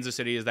Kansas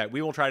City is that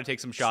we will try to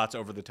take some shots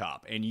over the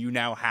top, and you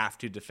now have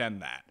to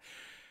defend that.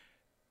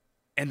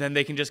 And then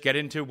they can just get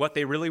into what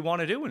they really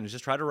want to do and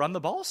just try to run the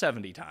ball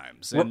 70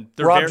 times. And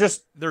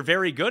they're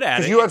very good at it.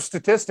 Because you have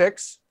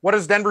statistics. What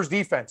is Denver's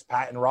defense,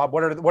 Pat and Rob?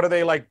 What are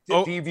they like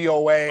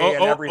DVOA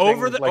and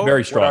everything?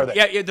 Very strong.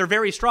 Yeah, they're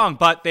very strong,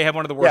 but they have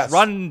one of the worst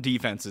run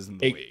defenses in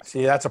the league.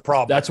 See, that's a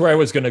problem. That's where I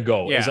was going to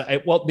go. Yeah.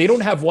 Well, they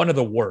don't have one of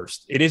the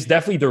worst. It is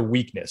definitely their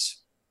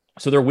weakness.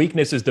 So their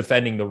weakness is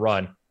defending the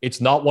run. It's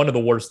not one of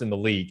the worst in the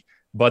league,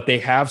 but they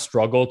have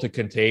struggled to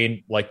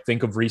contain, like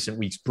think of recent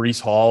weeks,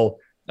 Breece Hall,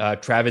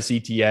 Travis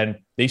Etienne,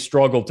 they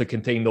struggle to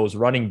contain those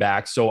running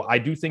backs. So I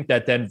do think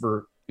that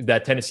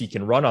Tennessee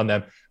can run on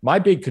them. My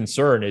big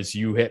concern is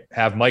you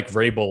have Mike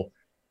Vrabel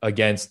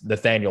against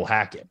Nathaniel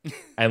Hackett.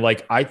 And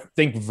I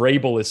think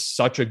Vrabel is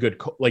such a good,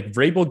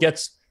 Vrabel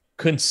gets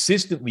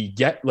consistently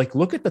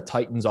look at the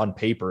Titans on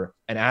paper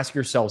and ask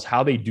yourselves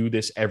how they do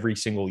this every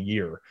single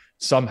year.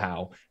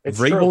 Somehow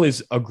Vrabel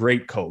is a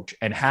great coach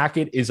and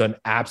Hackett is an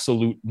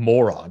absolute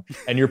moron.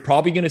 And you're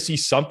probably going to see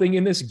something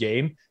in this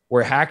game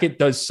where Hackett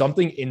does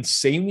something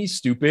insanely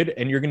stupid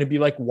and you're going to be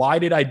like, why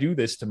did I do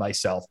this to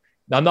myself?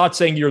 Now, I'm not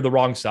saying you're the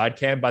wrong side,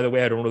 Cam. By the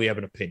way, I don't really have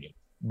an opinion,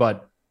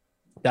 but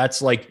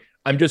that's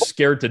I'm just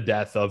scared to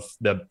death of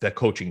the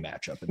coaching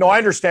matchup. No, I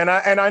understand.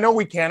 And I know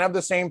we can't have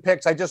the same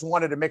picks. I just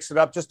wanted to mix it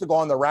up just to go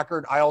on the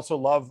record. I also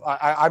love,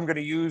 I'm going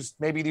to use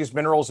maybe these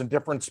minerals in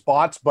different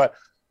spots, but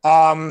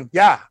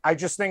I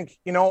just think,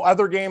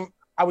 other game,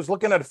 I was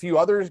looking at a few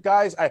others,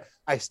 guys.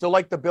 I still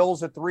like the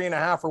Bills at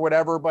 3.5 or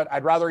whatever, but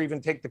I'd rather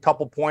even take the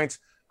couple points.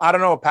 I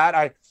don't know,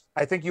 Pat.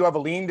 I think you have a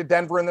lean to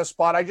Denver in this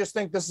spot. I just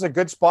think this is a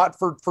good spot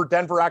for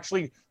Denver.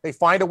 Actually, they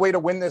find a way to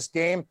win this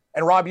game.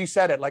 And Rob, you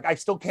said it. I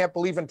still can't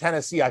believe in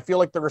Tennessee. I feel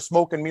like they're a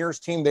smoke and mirrors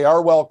team. They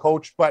are well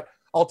coached, but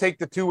I'll take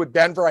the 2 with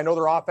Denver. I know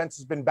their offense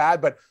has been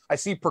bad, but I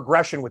see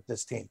progression with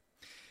this team.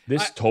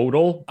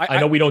 I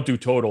know we don't do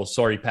totals.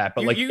 Sorry, Pat,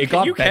 but it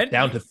got bet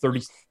down to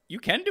 30. You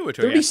can do it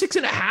to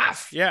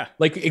 36.5. Yeah.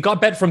 It got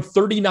bet from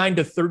 39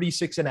 to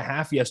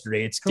 36.5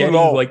 yesterday. It's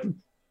getting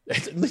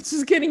this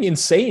is getting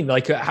insane.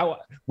 How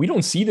we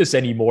don't see this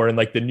anymore in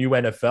the new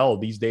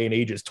NFL these day and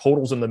ages,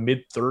 totals in the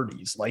mid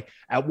 30s.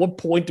 At what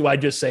point do I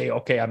just say,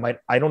 okay,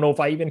 I don't know if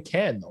I even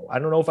can though. I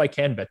don't know if I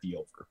can bet the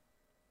over.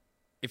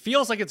 It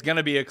feels like it's going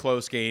to be a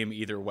close game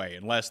either way,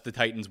 unless the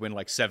Titans win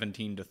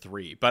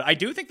 17-3. But I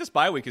do think this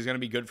bye week is going to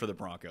be good for the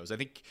Broncos. I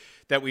think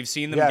that we've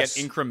seen them get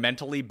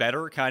incrementally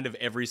better kind of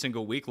every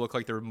single week, look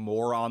like they're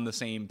more on the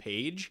same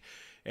page.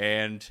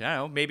 And I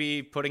don't know,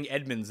 maybe putting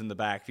Edmonds in the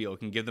backfield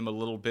can give them a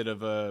little bit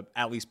of a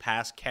at least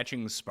pass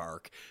catching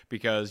spark,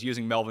 because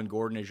using Melvin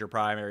Gordon as your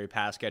primary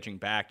pass catching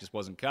back just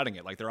wasn't cutting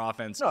it. Like their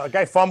offense. No, the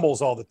guy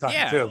fumbles all the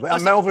time too.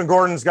 Melvin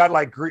Gordon's got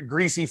like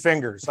greasy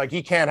fingers. Like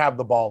he can't have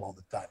the ball all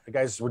the time. The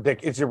guy's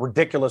ridiculous. It's a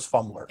ridiculous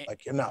fumbler.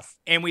 Like enough.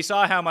 And we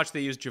saw how much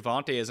they used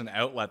Javonte as an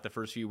outlet the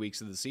first few weeks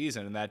of the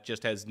season, and that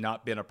just has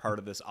not been a part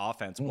of this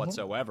offense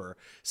whatsoever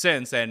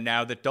since. And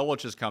now that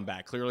Dulwich has come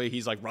back, clearly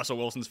he's like Russell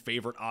Wilson's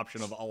favorite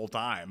option of all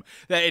time.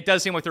 That it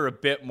does seem like they're a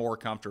bit more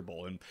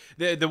comfortable. And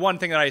the one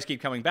thing that I just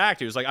keep coming back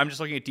to is like I'm just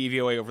looking at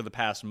DVOA over the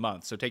past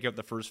month. So take out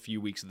the first few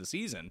weeks of the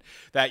season,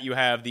 that you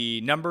have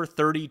the number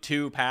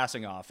 32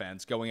 passing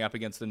offense going up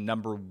against the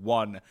number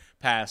 1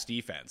 pass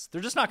defense.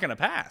 They're just not going to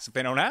pass if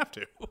they don't have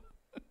to.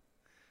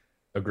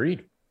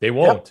 Agreed. They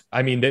won't. Yep.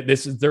 I mean,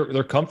 this is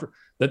their comfort.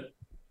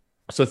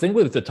 So the thing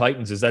with the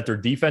Titans is that their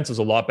defense is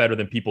a lot better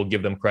than people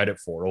give them credit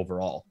for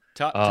overall.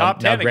 Top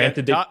 10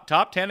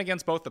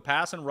 against both the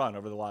pass and run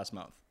over the last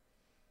month.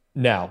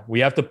 Now,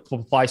 we have to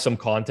apply some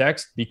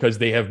context because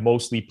they have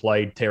mostly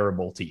played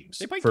terrible teams.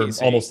 They played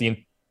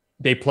KC.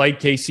 They played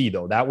KC,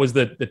 though. That was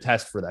the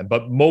test for them.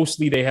 But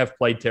mostly they have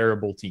played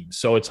terrible teams.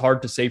 So it's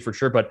hard to say for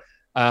sure. But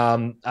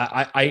I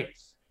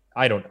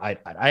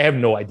have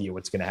no idea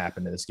what's going to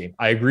happen in this game.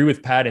 I agree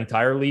with Pat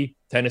entirely.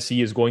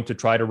 Tennessee is going to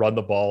try to run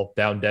the ball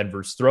down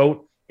Denver's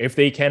throat. If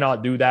they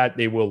cannot do that,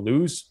 they will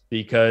lose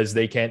because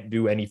they can't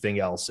do anything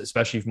else,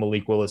 especially if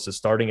Malik Willis is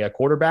starting at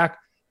quarterback.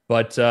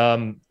 But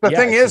the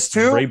thing is,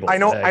 too, Vrabel.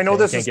 I know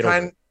this is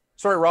kind.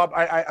 Sorry, Rob.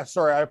 I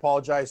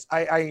apologize.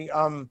 I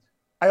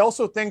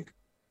also think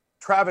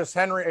Travis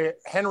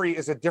Henry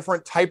is a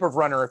different type of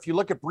runner. If you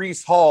look at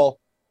Breece Hall,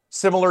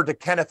 similar to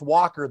Kenneth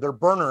Walker, they're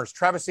burners.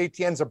 Travis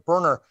Etienne's a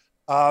burner.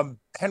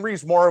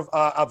 Henry's more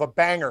of a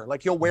banger.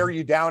 Like he'll wear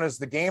you down as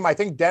the game. I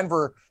think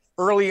Denver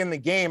early in the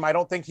game, I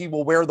don't think he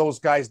will wear those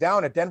guys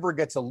down. If Denver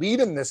gets a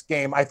lead in this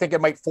game, I think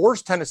it might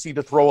force Tennessee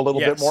to throw a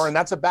little bit more, and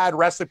that's a bad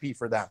recipe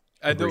for them.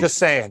 Just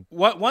saying.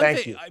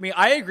 Thank you. I mean,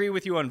 I agree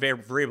with you on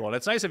Vrabel, and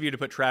it's nice of you to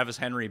put Travis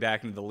Henry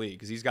back into the league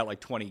because he's got like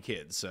 20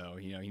 kids, so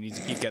he needs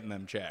to keep getting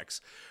them checks.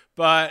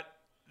 But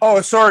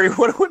oh, sorry,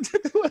 what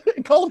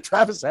call him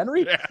Travis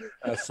Henry?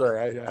 Yeah.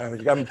 Sorry,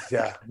 I'm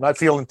not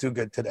feeling too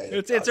good today.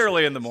 It's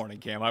early in the morning,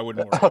 Cam. I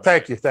wouldn't worry. Oh,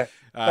 thank you. Thanks.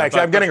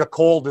 I'm getting a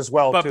cold as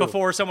well. But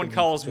before someone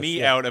calls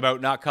me out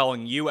about not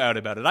calling you out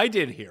about it, I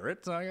did hear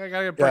it, so I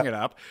got to bring it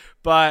up.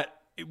 But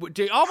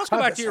to almost go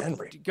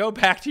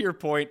back to your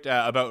point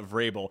about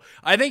Vrabel,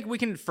 I think we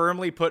can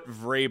firmly put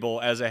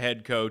Vrabel as a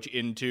head coach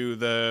into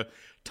the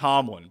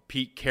Tomlin,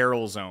 Pete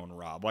Carroll zone,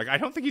 Rob. Like, I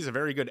don't think he's a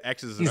very good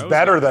X's and O's. He's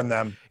better than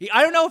them.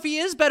 I don't know if he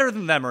is better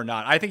than them or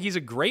not. I think he's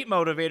a great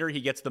motivator.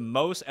 He gets the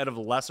most out of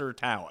lesser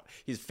talent.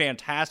 He's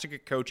fantastic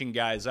at coaching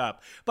guys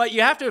up. But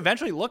you have to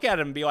eventually look at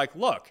him and be like,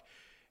 look,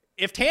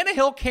 if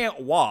Tannehill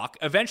can't walk,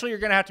 eventually you're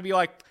going to have to be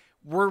like,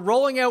 we're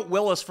rolling out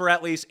Willis for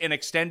at least an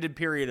extended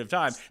period of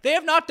time. They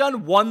have not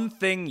done one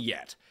thing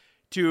yet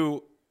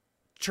to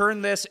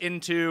turn this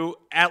into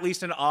at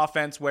least an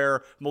offense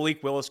where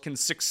Malik Willis can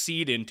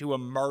succeed in to a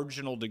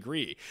marginal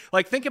degree.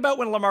 Like, think about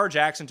when Lamar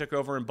Jackson took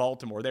over in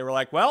Baltimore. They were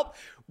like, well,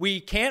 we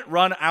can't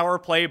run our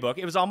playbook.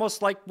 It was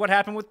almost like what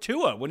happened with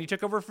Tua when he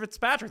took over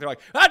Fitzpatrick. They're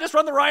like, just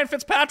run the Ryan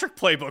Fitzpatrick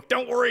playbook.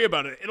 Don't worry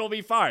about it. It'll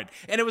be fine.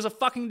 And it was a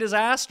fucking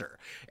disaster.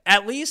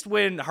 At least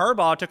when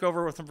Harbaugh took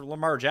over with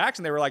Lamar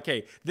Jackson, they were like,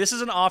 hey, this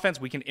is an offense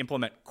we can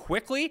implement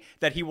quickly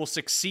that he will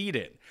succeed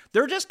in.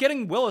 They're just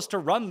getting Willis to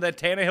run the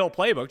Tannehill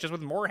playbook just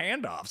with more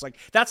handoffs. Like,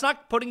 that's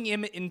not putting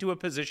him into a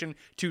position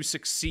to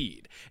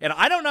succeed. And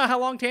I don't know how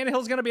long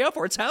Tannehill's going to be out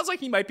for. It sounds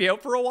like he might be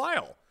out for a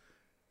while.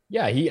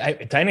 Yeah,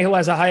 Tannehill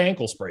has a high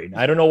ankle sprain.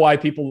 I don't know why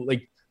people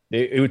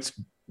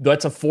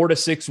that's a 4 to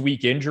 6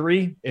 week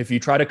injury. If you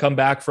try to come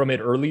back from it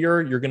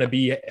earlier, you're going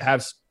to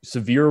have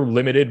severe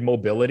limited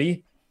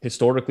mobility,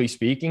 historically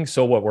speaking.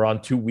 So we're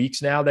on 2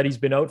 weeks now that he's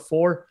been out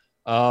for.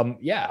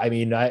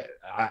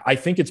 I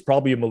think it's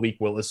probably a Malik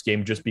Willis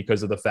game just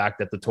because of the fact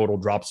that the total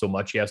dropped so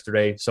much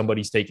yesterday.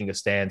 Somebody's taking a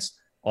stance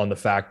on the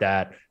fact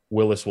that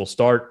Willis will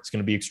start. It's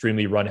going to be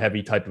extremely run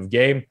heavy type of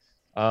game.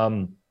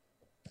 I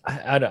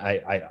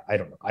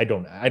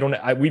don't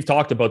know. We've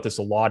talked about this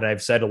a lot and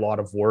I've said a lot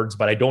of words,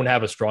 but I don't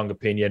have a strong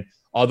opinion.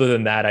 Other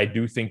than that, I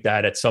do think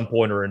that at some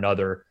point or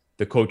another,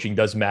 the coaching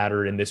does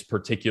matter in this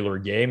particular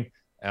game.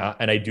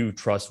 And I do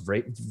trust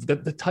Vrabel.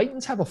 The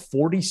Titans have a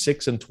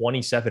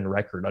 46-27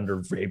 record under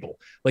Vrabel.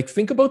 Like,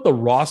 think about the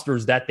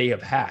rosters that they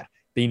have had.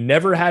 They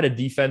never had a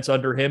defense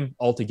under him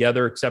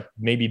altogether, except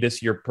maybe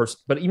this year.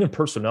 But even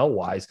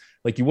personnel-wise,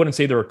 like, you wouldn't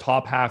say they're a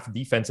top half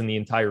defense in the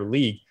entire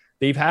league.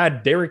 They've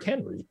had Derrick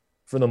Henry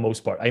for the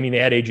most part. I mean, they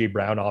had AJ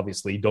Brown,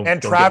 obviously. Don't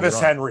Travis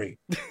Henry.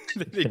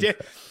 They did.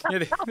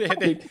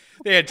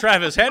 They had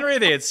Travis Henry.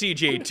 They had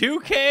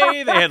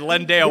CJ2K. They had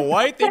Lendale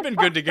White. They've been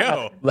good to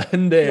go.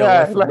 Lendale.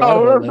 Yeah, I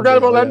forgot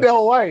about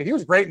Lendale White. He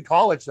was great in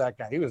college, that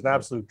guy. He was an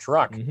absolute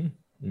truck. Mm-hmm.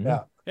 Mm-hmm.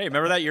 Yeah. Hey,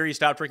 remember that year he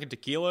stopped drinking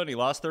tequila and he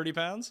lost 30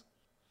 pounds?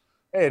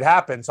 It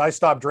happens. I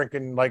stopped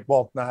drinking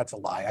that's a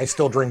lie. I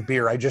still drink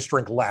beer. I just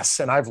drink less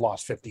and I've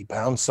lost 50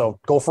 pounds. So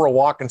go for a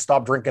walk and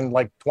stop drinking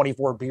like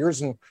 24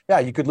 beers. And yeah,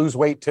 you could lose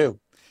weight too.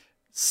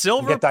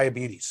 Get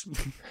diabetes.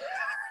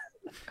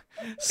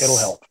 It'll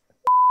help.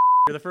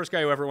 You're the first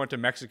guy who ever went to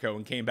Mexico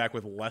and came back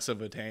with less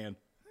of a tan.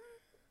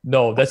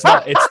 No, that's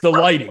not. It's the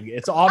lighting.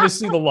 It's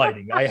obviously the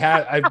lighting.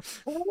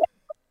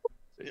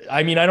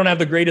 I mean, I don't have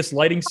the greatest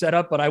lighting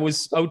setup, but I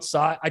was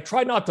outside. I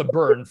tried not to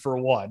burn for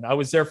one. I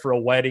was there for a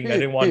wedding. I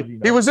didn't want to be.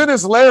 He was in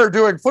his lair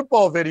doing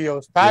football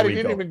videos. Pat, he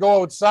didn't even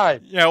go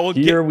outside. Yeah, old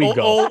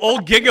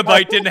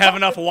Gigabyte didn't have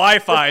enough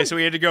Wi-Fi, so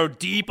he had to go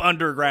deep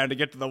underground to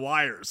get to the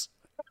wires.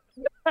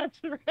 That's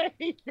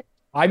right.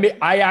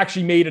 I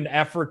actually made an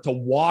effort to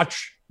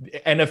watch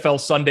NFL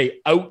Sunday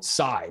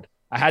outside.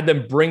 I had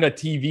them bring a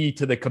TV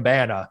to the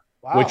cabana.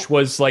 Wow. Which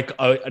was like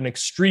an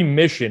extreme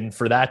mission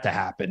for that to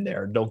happen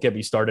there. Don't get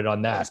me started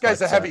on that. This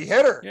guy's a heavy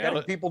hitter.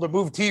 Getting people to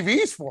move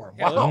TVs for him.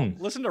 Wow.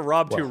 Listen to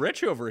Rob Too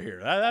Rich over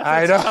here.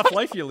 That's a tough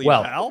life you lead,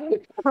 pal.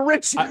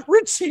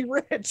 Richie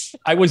Rich.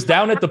 I was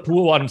down at the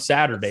pool on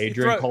Saturday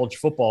during college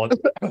football.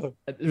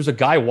 There's a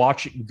guy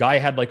watching. Guy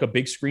had like a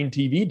big screen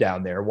TV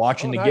down there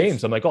watching the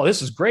games. I'm like, oh,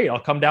 this is great. I'll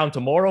come down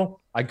tomorrow.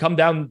 I come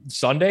down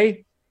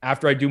Sunday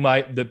after I do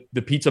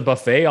the pizza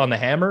buffet on the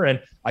Hammer,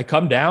 and I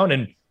come down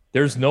and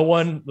there's no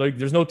one,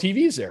 there's no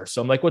TVs there.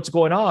 So I'm like, what's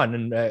going on?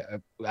 And I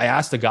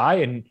asked the guy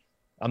and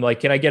I'm like,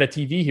 can I get a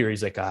TV here?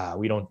 He's like,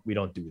 we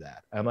don't do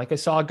that. I'm like, I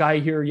saw a guy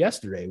here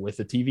yesterday with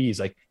the TV. He's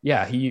like,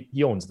 yeah,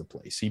 he owns the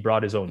place. He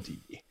brought his own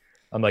TV.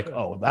 I'm like,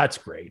 oh, that's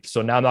great.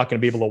 So now I'm not going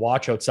to be able to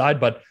watch outside,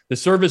 but the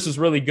service is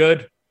really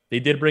good. They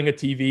did bring a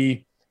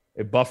TV.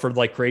 It buffered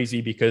like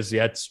crazy because you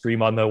had to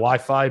stream on the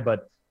Wi-Fi,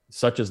 but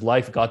such is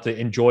life. Got to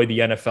enjoy the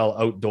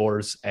NFL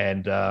outdoors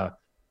and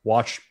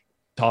watch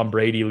Tom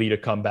Brady lead a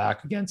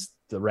comeback against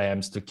the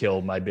Rams to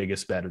kill my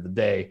biggest bet of the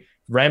day.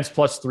 Rams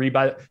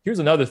 +3. Here's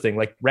another thing.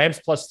 Like Rams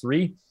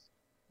 +3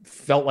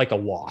 felt like a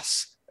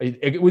loss.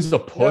 It was a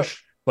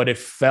push, but it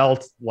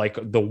felt like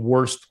the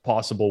worst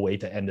possible way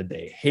to end a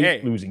day.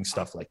 Hate losing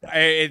stuff like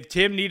that.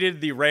 Tim needed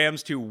the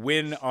Rams to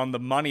win on the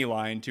money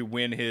line to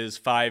win his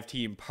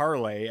 5-team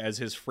parlay as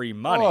his free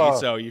money.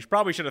 So you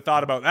probably should have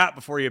thought about that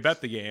before you bet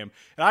the game.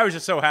 And I was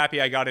just so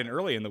happy I got in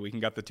early in the week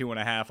and got the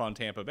 2.5 on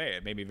Tampa Bay.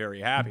 It made me very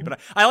happy. Mm-hmm.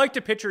 But I like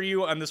to picture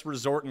you on this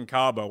resort in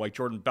Cabo, like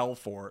Jordan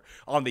Belfort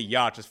on the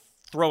yacht, just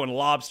throwing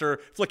lobster,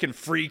 flicking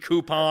free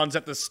coupons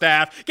at the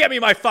staff. Get me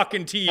my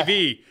fucking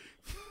TV.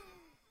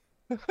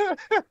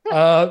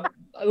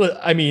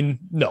 I mean,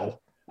 no.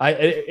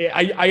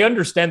 I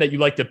understand that you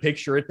like to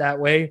picture it that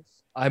way.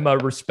 I'm a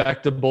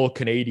respectable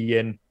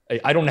Canadian.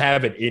 I don't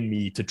have it in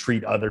me to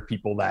treat other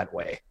people that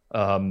way.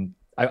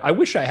 I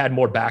wish I had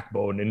more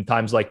backbone in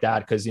times like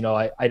that because,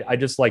 I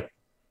just like,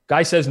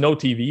 guy says no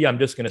TV, I'm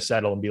just going to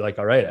settle and be like,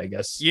 all right, I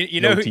guess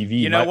you know no TV.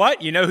 You know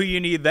what? You know who you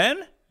need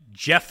then?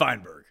 Jeff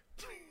Feinberg.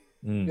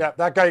 Yeah,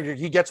 that guy,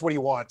 he gets what he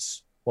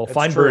wants. Well, it's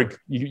Feinberg,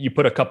 you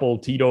put a couple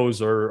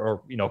Tito's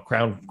or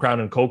Crown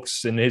and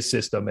Cokes in his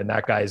system, and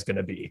that guy is going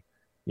to be,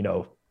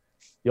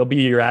 he'll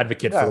be your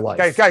advocate for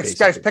life.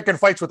 Guys picking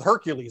fights with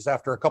Hercules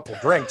after a couple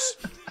drinks.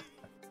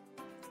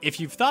 If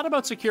you've thought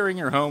about securing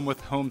your home with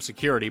home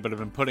security but have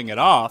been putting it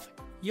off,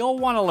 you'll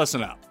want to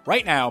listen up.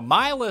 Right now,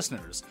 my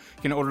listeners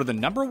can order the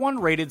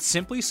 #1 rated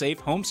SimpliSafe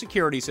home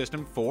security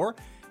system for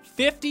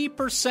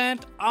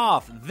 50%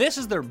 off. This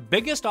is their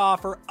biggest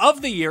offer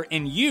of the year,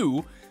 and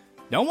you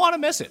don't want to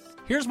miss it.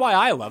 Here's why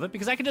I love it,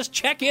 because I can just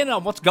check in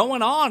on what's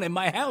going on in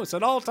my house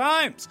at all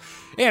times.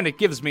 And it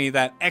gives me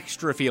that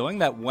extra feeling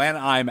that when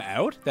I'm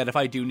out, that if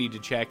I do need to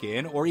check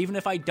in, or even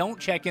if I don't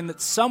check in,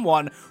 that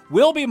someone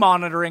will be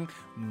monitoring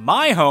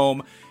my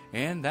home.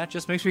 And that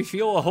just makes me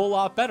feel a whole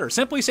lot better.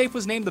 SimpliSafe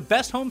was named the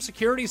best home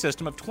security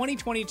system of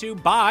 2022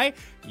 by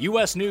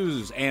U.S.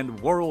 News and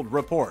World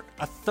Report,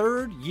 a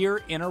third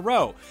year in a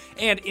row.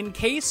 And in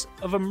case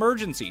of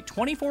emergency,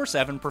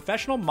 24/7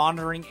 professional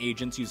monitoring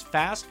agents use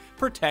Fast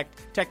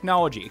Protect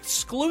technology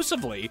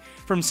exclusively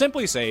from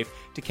SimpliSafe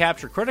to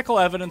capture critical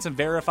evidence and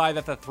verify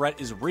that the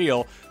threat is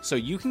real so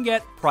you can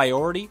get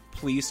priority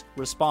police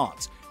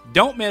response.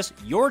 Don't miss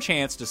your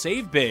chance to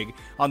save big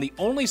on the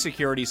only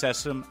security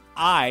system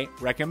I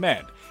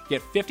recommend.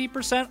 Get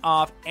 50%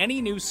 off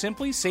any new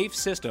SimpliSafe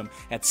system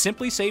at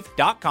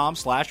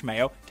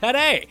simplisafe.com/mayo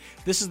today.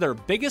 This is their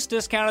biggest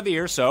discount of the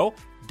year, so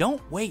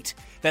don't wait.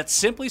 That's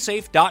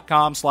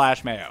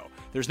simplisafe.com/mayo.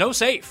 There's no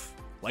safe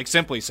like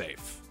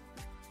SimpliSafe.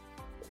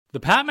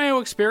 The Pat Mayo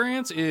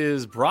Experience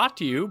is brought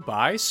to you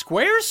by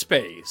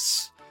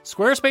Squarespace.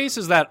 Squarespace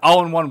is that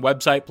all-in-one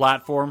website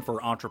platform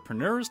for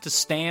entrepreneurs to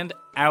stand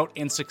out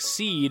and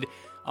succeed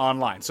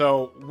online.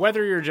 So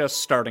whether you're just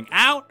starting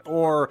out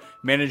or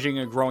managing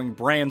a growing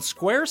brand,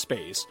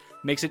 Squarespace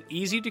makes it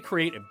easy to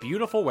create a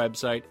beautiful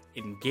website,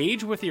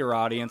 engage with your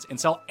audience, and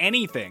sell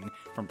anything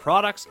from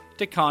products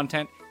to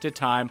content to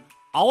time,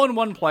 all in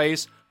one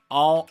place,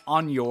 all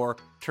on your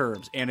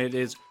terms. And it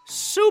is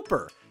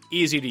super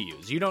easy to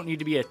use. You don't need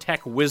to be a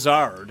tech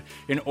wizard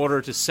in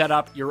order to set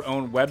up your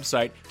own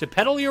website to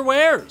peddle your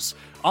wares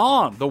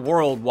on the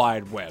World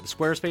Wide Web.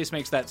 Squarespace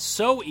makes that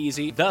so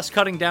easy, thus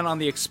cutting down on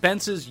the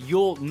expenses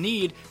you'll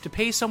need to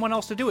pay someone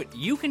else to do it.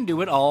 You can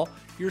do it all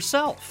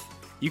yourself.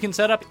 You can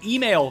set up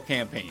email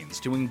campaigns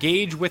to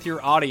engage with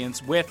your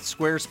audience with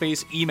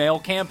Squarespace email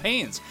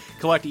campaigns.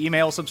 Collect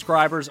email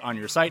subscribers on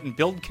your site and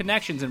build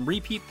connections and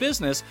repeat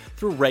business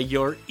through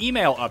regular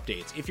email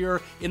updates. If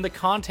you're in the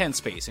content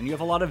space and you have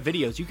a lot of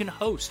videos, you can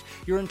host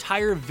your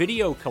entire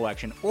video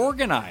collection,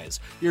 organize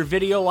your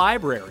video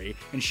library,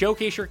 and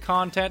showcase your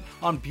content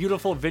on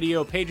beautiful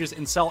video pages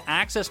and sell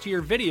access to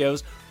your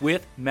videos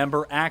with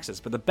member access.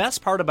 But the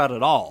best part about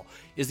it all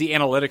is the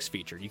analytics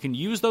feature. You can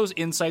use those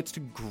insights to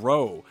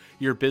grow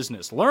your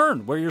business.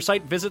 Learn where your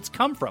site visits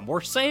come from,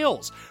 where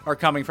sales are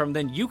coming from.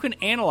 Then you can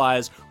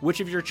analyze which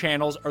of your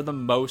channels are the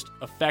most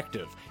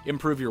effective.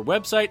 Improve your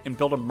website and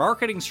build a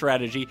marketing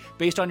strategy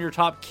based on your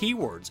top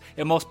keywords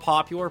and most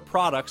popular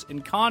products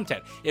and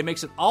content. It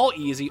makes it all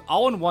easy,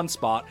 all in one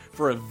spot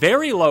for a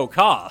very low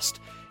cost.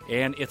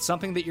 And it's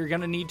something that you're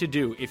going to need to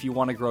do if you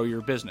want to grow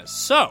your business.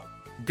 So,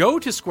 go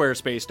to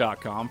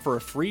squarespace.com for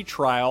a free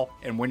trial,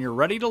 and when you're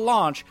ready to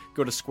launch,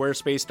 go to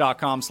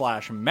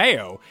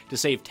squarespace.com/mayo to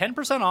save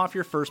 10% off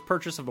your first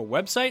purchase of a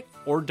website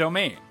or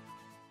domain.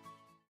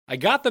 I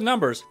got the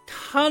numbers.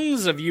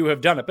 Tons of you have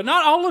done it, but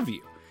not all of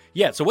you.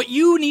 Yeah, so what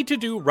you need to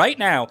do right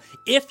now,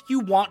 if you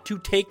want to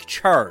take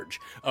charge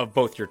of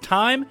both your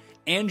time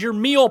and your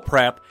meal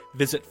prep,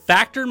 visit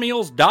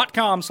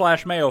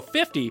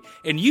factormeals.com/mayo50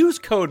 and use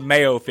code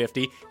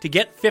mayo50 to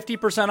get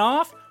 50%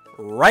 off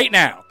right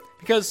now.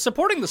 Because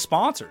supporting the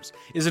sponsors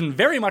is in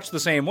very much the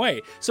same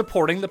way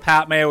supporting the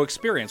Pat Mayo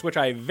experience, which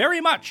I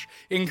very much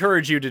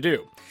encourage you to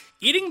do.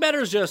 Eating better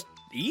is just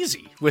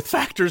easy with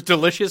Factor's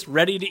delicious,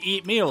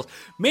 ready-to-eat meals.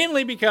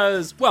 Mainly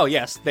because, well,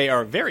 yes, they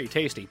are very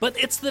tasty, but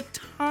it's the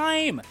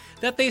time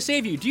that they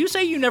save you. Do you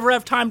say you never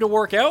have time to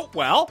work out?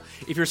 Well,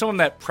 if you're someone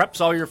that preps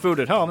all your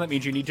food at home, that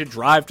means you need to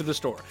drive to the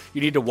store.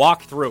 You need to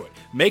walk through it,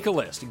 make a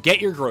list,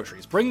 get your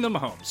groceries, bring them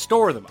home,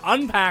 store them,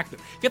 unpack them,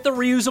 get the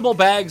reusable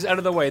bags out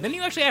of the way. Then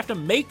you actually have to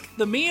make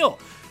the meal.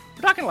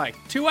 We're talking like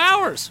 2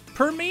 hours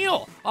per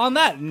meal on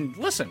that. And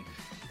listen,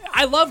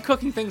 I love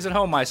cooking things at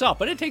home myself,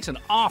 but it takes an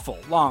awful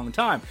long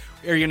time.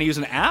 Are you going to use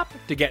an app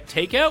to get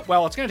takeout?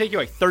 Well, it's going to take you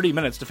like 30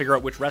 minutes to figure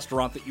out which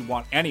restaurant that you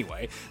want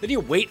anyway. Then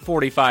you wait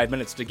 45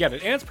 minutes to get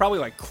it, and it's probably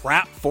like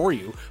crap for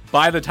you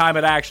by the time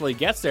it actually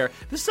gets there.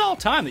 This is all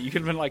time that you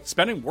could have been like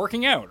spending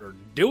working out or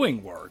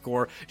doing work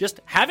or just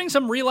having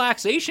some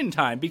relaxation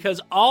time, because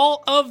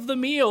all of the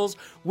meals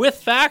with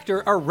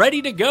Factor are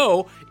ready to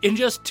go in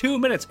just 2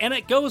 minutes, and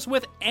it goes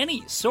with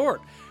any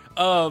sort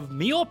of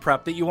meal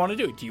prep that you want to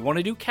do. Do you want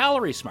to do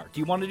Calorie Smart?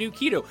 Do you want to do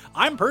keto?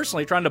 I'm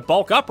personally trying to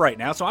bulk up right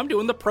now, so I'm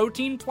doing the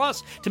Protein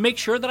Plus to make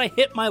sure that I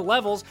hit my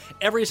levels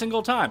every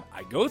single time.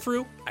 I go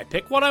through, I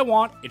pick what I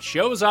want, it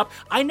shows up.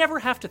 I never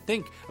have to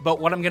think about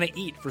what I'm going to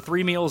eat for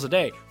 3 meals a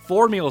day,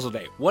 4 meals a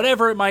day,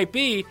 whatever it might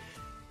be,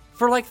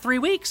 for like 3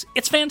 weeks.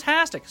 It's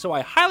fantastic. So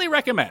I highly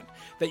recommend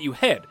that you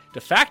head to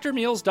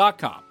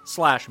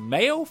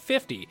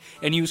factormeals.com/mayo50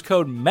 and use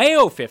code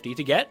mayo50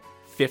 to get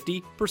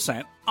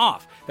 50%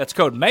 off. That's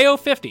code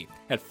mayo50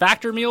 at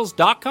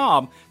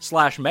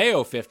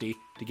factormeals.com/mayo50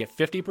 to get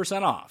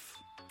 50% off.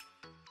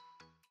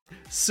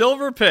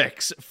 Silver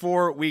picks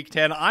for week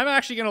 10. I'm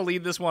actually going to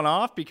lead this one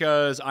off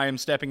because I am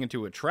stepping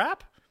into a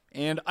trap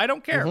and I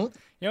don't care. Mm-hmm.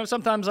 You know,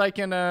 sometimes I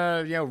can,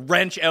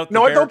 wrench out the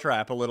bear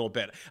trap a little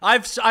bit.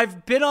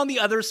 I've been on the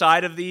other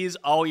side of these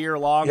all year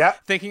long,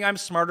 thinking I'm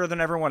smarter than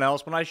everyone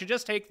else, when I should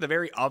just take the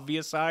very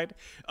obvious side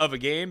of a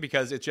game,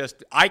 because it's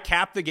just, I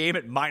capped the game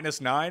at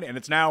 -9, and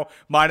it's now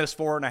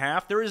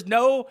 -4.5. There is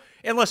no,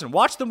 and listen,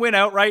 watch them win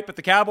outright, but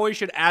the Cowboys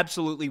should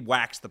absolutely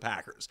wax the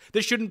Packers.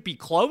 This shouldn't be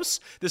close.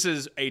 This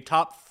is a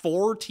top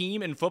 4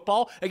 team in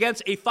football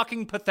against a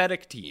fucking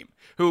pathetic team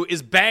who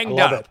is banged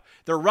up.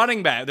 Their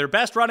running back, their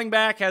best running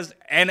back, has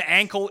an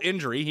ankle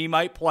injury. He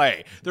might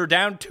play. They're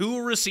down 2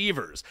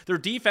 receivers. Their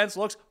defense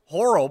looks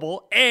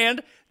horrible,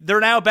 and they're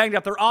now banged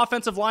up. Their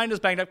offensive line is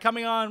banged up,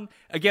 coming on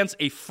against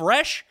a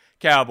fresh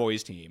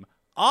Cowboys team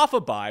off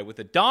a bye with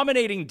a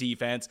dominating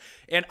defense.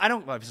 And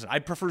I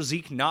prefer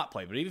Zeke not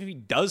play, but even if he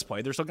does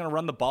play, they're still going to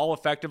run the ball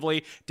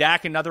effectively.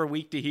 Dak another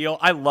week to heal.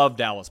 I love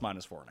Dallas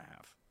 -4.5.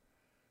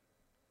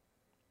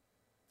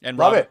 And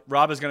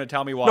Rob is going to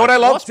tell me why. No, what I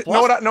love.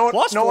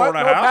 Plus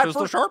 4.5 is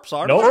the sharp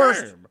side.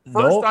 First,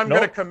 I'm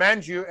going to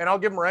commend you, and I'll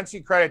give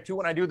Morency credit too.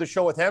 When I do the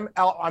show with him,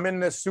 I'm in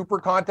this super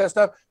contest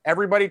stuff.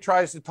 Everybody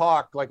tries to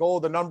talk like, oh,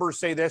 the numbers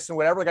say this and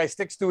whatever. The guy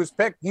sticks to his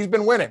pick. He's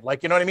been winning.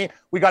 Like, you know what I mean?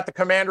 We got the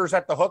Commanders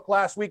at the hook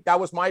last week. That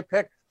was my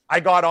pick.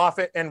 I got off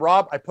it. And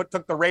Rob,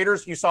 took the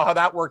Raiders. You saw how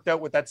that worked out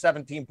with that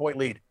 17-point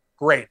lead.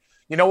 Great.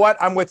 You know what?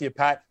 I'm with you,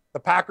 Pat. The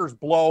Packers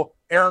blow.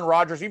 Aaron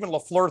Rodgers, even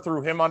LaFleur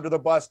threw him under the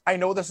bus. I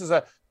know this is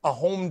a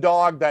home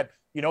dog that,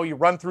 you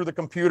run through the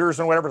computers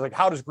and whatever. It's like,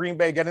 how does Green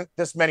Bay get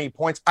this many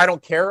points? I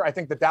don't care. I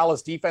think the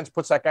Dallas defense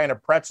puts that guy in a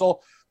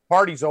pretzel.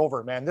 party's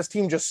over, man. This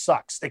team just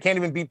sucks. They can't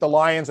even beat the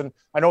Lions. And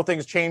I know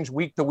things change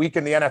week to week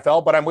in the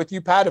NFL, but I'm with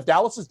you, Pat. If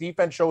Dallas's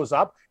defense shows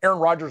up, Aaron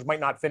Rodgers might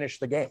not finish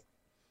the game.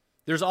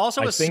 There's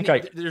also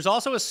there's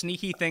also a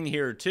sneaky thing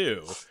here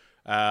too,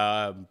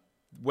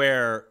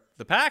 where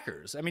the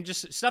Packers, I mean,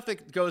 just stuff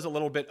that goes a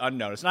little bit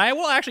unnoticed. And I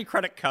will actually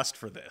credit Cust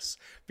for this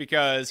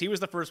because he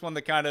was the first one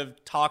that kind of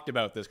talked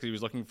about this because he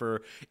was looking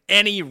for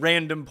any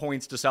random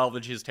points to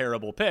salvage his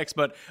terrible picks.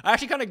 But I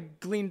actually kind of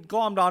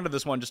glommed onto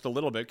this one just a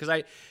little bit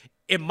because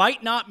it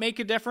might not make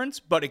a difference,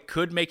 but it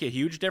could make a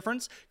huge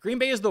difference. Green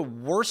Bay is the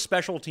worst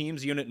special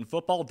teams unit in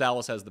football.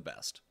 Dallas has the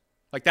best.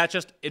 Like, that's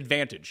just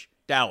advantage,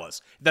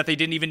 Dallas. That they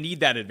didn't even need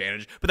that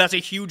advantage, but that's a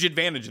huge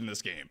advantage in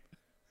this game.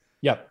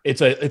 Yeah, it's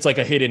like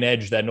a hidden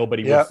edge that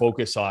nobody would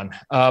focus on.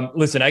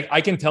 Listen,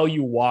 I can tell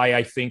you why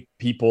I think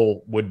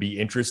people would be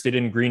interested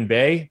in Green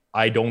Bay.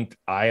 I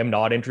am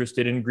not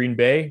interested in Green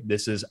Bay.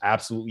 This is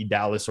absolutely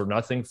Dallas or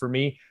nothing for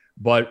me.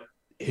 But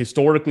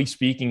historically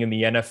speaking in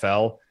the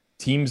NFL,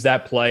 teams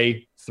that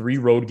play 3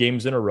 road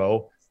games in a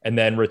row and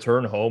then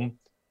return home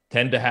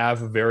tend to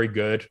have a very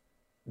good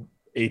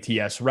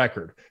ATS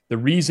record. The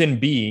reason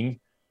being,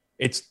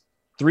 it's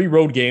 3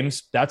 road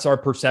games. That's our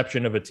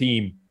perception of a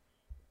team.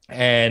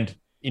 And,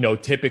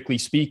 typically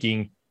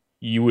speaking,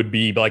 you would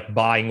be like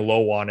buying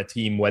low on a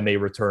team when they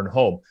return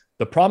home.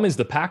 The problem is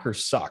the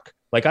Packers suck.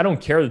 Like, I don't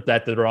care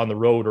that they're on the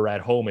road or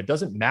at home. It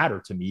doesn't matter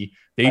to me.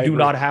 They do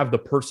not have the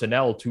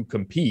personnel to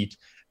compete.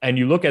 And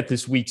you look at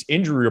this week's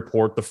injury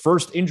report, the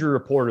first injury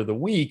report of the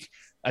week.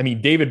 I mean,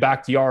 David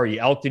Bakhtiari,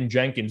 Elgton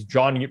Jenkins,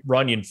 John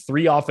Runyon,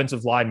 3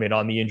 offensive linemen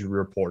on the injury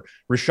report.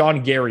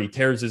 Rashawn Gary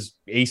tears his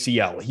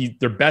ACL. He's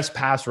their best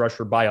pass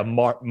rusher by a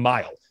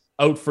mile,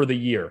 out for the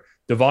year.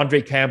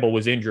 Devondre Campbell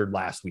was injured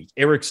last week.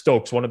 Eric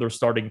Stokes, one of their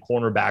starting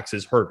cornerbacks,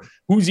 is hurt.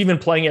 Who's even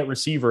playing at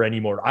receiver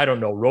anymore? I don't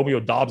know. Romeo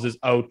Doubs is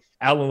out.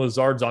 Alan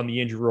Lazard's on the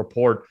injury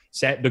report.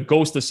 The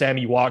ghost of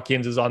Sammy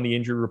Watkins is on the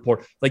injury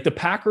report. Like, the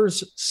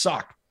Packers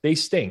suck. They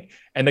stink.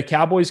 And the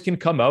Cowboys can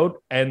come out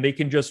and they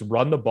can just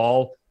run the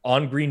ball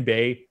on Green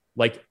Bay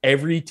like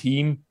every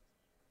team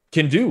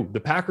can do.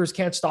 The Packers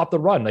can't stop the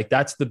run. Like,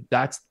 that's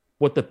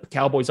what the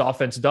Cowboys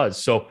offense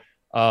does. So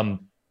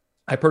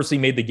I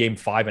personally made the game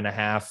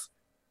 5.5.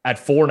 At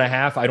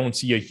 4.5, I don't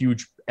see a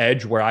huge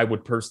edge where I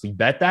would personally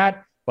bet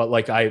that. But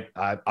like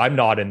I'm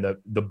not in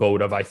the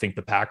boat of I think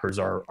the Packers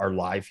are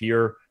live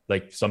here,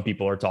 like some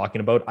people are talking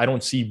about. I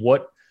don't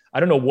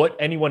know what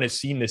anyone has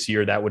seen this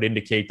year that would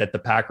indicate that the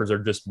Packers are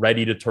just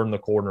ready to turn the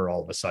corner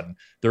all of a sudden.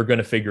 They're going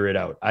to figure it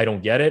out. I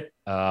don't get it.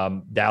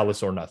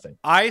 Dallas or nothing.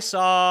 I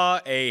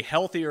saw a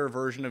healthier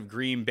version of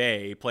Green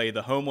Bay play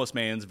the homeless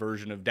man's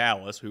version of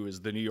Dallas, who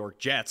is the New York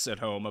Jets at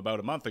home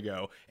about a month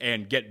ago,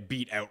 and get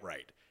beat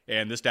outright.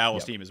 And this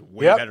Dallas team is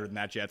way better than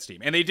that Jets team.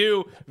 And they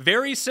do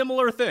very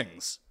similar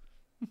things.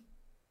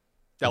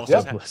 Dallas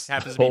just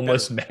happens to be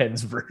homeless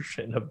men's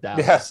version of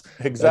Dallas. Yes,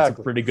 exactly. That's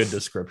a pretty good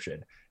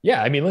description.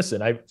 Yeah, I mean,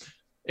 listen,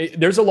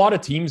 there's a lot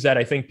of teams that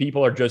I think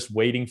people are just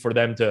waiting for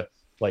them to,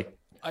 like,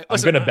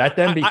 I'm going to bet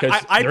them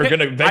because they're going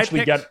to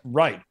eventually get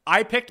right.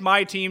 I picked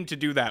my team to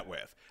do that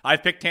with. I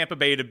picked Tampa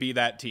Bay to be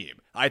that team.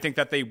 I think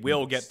that they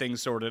will get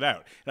things sorted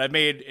out.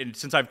 And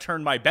since I've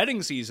turned my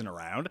betting season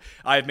around,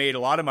 I've made a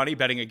lot of money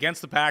betting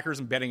against the Packers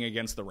and betting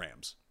against the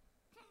Rams.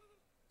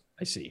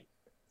 I see.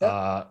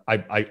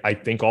 I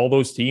think all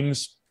those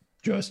teams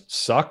just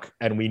suck,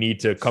 and we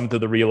need to come to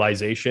the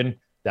realization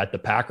that the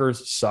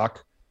Packers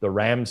suck, the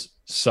Rams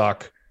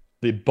suck,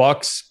 the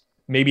Bucks,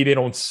 maybe they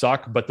don't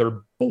suck, but they're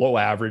below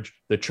average.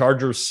 The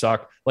Chargers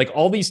suck. Like,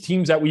 all these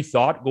teams that we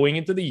thought going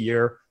into the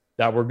year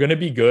that were going to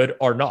be good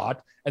are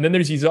not. And then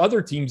there's these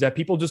other teams that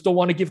people just don't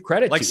want to give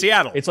credit to. Like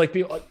Seattle. It's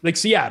like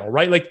Seattle,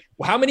 right? Like,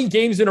 how many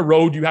games in a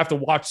row do you have to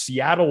watch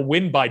Seattle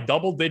win by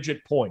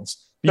double-digit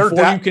points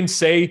before you can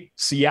say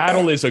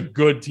Seattle is a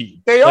good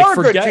team? They are a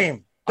good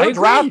team. Their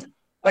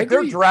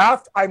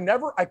draft,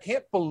 I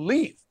can't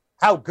believe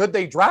how good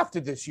they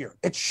drafted this year.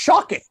 It's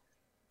shocking.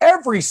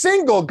 Every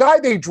single guy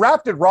they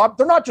drafted, Rob,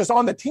 they're not just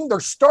on the team, they're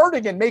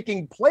starting and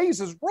making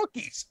plays as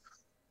rookies.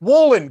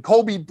 Woolen,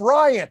 Kobe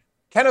Bryant,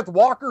 Kenneth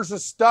Walker's a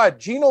stud.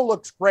 Geno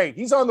looks great.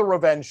 He's on the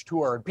revenge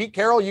tour. And Pete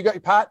Carroll, you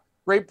got Pat,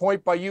 great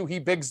point by you. He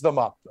bigs them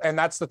up. And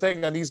that's the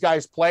thing. And these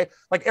guys play.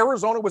 Like,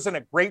 Arizona was in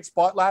a great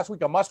spot last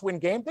week, a must-win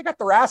game. They got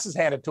their asses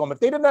handed to them. If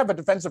they didn't have a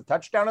defensive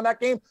touchdown in that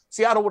game,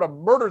 Seattle would have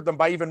murdered them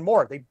by even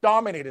more. They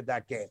dominated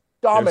that game.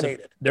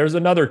 There's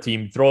another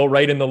team. Throw it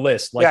right in the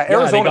list. Like,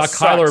 Arizona they got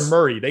sucks. Kyler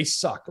Murray. They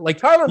suck. Like,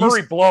 Kyler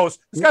Murray blows.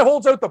 This guy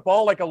holds out the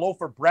ball like a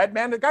loaf of bread,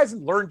 man. The guy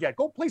hasn't learned yet.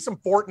 Go play some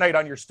Fortnite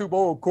on your stupid.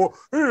 Oh, cool.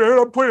 Hey,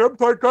 I'm playing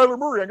Kyler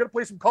Murray. I'm going to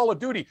play some Call of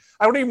Duty.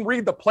 I don't even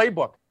read the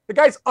playbook. The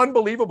guy's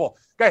unbelievable.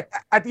 Guy,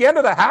 at the end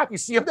of the half, you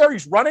see him there.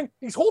 He's running.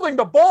 He's holding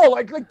the ball.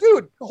 Like,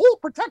 dude,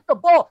 protect the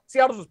ball.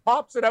 Seattle just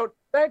pops it out.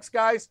 Thanks,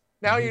 guys.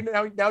 Now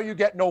you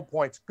get no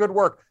points. Good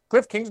work.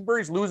 Cliff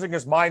Kingsbury's losing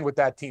his mind with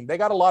that team. They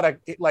got a lot of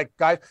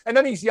guys, and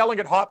then he's yelling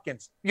at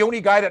Hopkins, the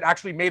only guy that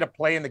actually made a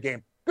play in the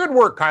game. Good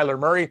work, Kyler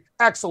Murray.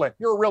 Excellent.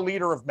 You're a real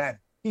leader of men.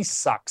 He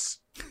sucks.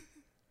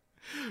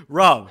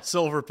 Rob,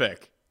 silver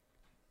pick.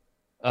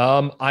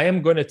 I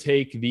am going to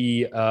take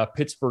the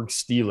Pittsburgh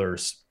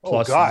Steelers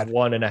plus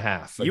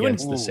 1.5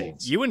 against the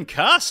Saints. You and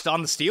Cust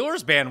on the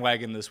Steelers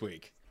bandwagon this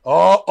week.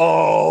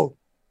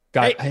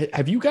 Guy,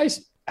 have you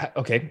guys?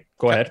 Okay,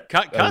 go ahead.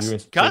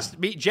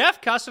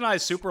 Jeff, Cust, and I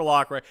is super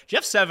lock. Right?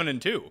 Jeff's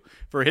 7-2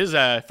 for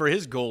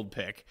his gold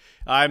pick.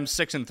 I'm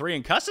 6-3,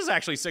 and Cust is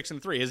actually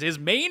 6-3. His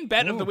main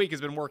bet of the week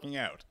has been working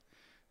out.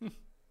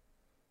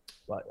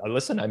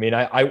 Listen, I mean,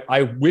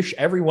 I wish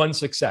everyone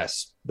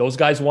success. Those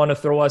guys want to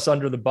throw us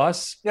under the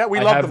bus. Yeah,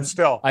 we love them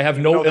still. I have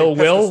no ill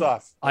will.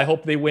 I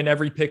hope they win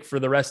every pick for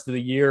the rest of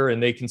the year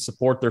and they can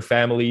support their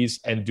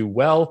families and do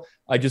well.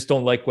 I just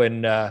don't like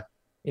when,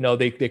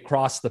 they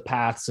cross the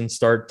paths and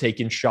start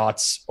taking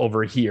shots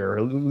over here.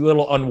 A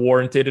little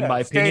unwarranted, in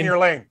my opinion. Stay in your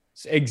lane.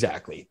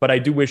 Exactly. But I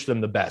do wish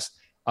them the best.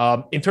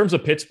 In terms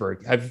of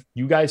Pittsburgh, have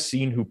you guys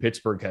seen who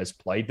Pittsburgh has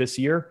played this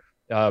year?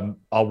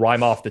 I'll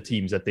rhyme off the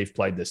teams that they've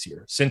played this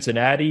year: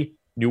 Cincinnati,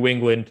 New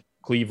England,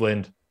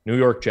 Cleveland, New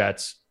York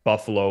Jets,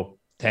 Buffalo,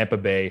 Tampa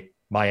Bay,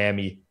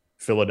 Miami,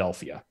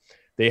 Philadelphia.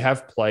 They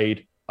have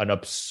played an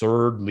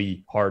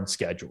absurdly hard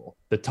schedule,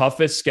 the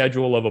toughest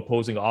schedule of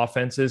opposing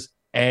offenses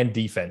and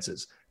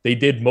defenses. They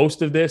did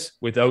most of this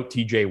without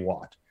TJ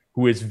Watt,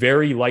 who is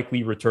very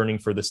likely returning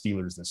for the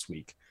Steelers this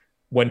week.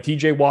 When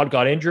TJ Watt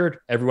got injured,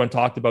 everyone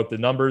talked about the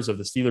numbers of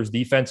the Steelers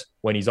defense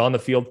when he's on the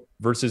field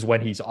versus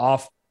when he's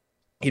off.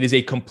 It is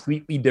a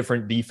completely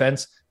different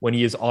defense when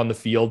he is on the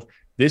field.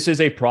 This is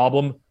a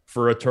problem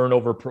for a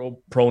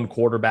turnover-prone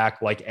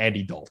quarterback like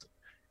Andy Dalton.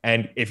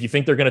 And if you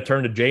think they're going to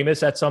turn to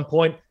Jameis at some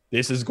point,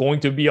 this is going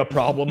to be a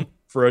problem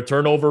for a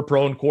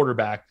turnover-prone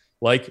quarterback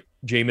like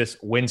Jameis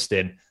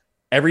Winston.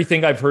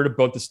 Everything I've heard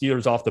about the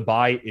Steelers off the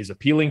bye is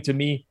appealing to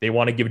me. They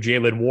want to give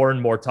Jaylen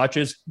Warren more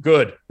touches.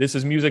 Good. This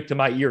is music to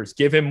my ears.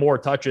 Give him more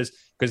touches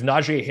because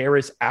Najee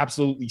Harris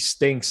absolutely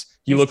stinks.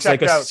 He looks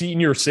like a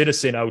senior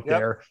citizen out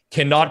there,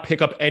 cannot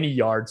pick up any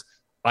yards.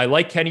 I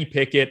like Kenny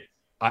Pickett.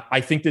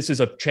 I think this is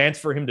a chance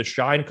for him to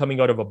shine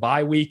coming out of a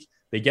bye week.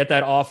 They get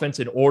that offense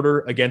in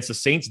order against the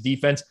Saints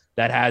defense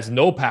that has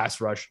no pass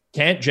rush,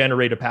 can't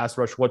generate a pass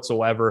rush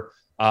whatsoever.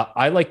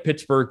 I like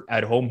Pittsburgh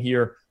at home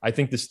here. I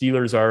think the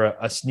Steelers are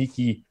a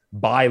sneaky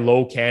buy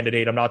low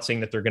candidate. I'm not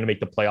saying that they're going to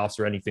make the playoffs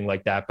or anything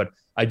like that, but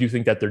I do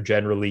think that they're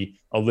generally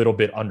a little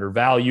bit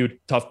undervalued.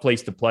 Tough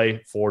place to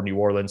play for New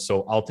Orleans.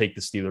 So I'll take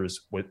the Steelers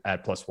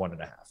at plus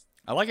 1.5.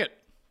 I like it.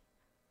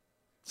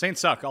 Saints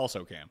suck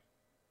also, Cam.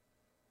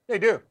 They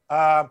do.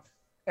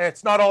 And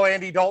it's not all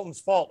Andy Dalton's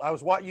fault.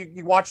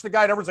 You watch the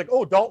guy and everyone's like,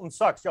 oh, Dalton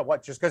sucks. Yeah,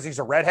 what? Just because he's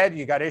a redhead?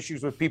 You got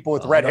issues with people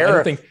with red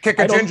hair? Kick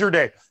a ginger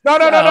day. No.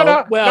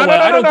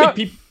 I don't think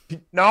people.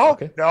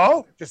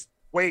 No. Just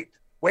wait.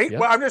 Yeah.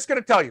 Well, I'm just going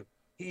to tell you,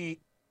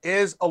 he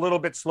is a little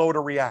bit slow to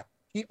react.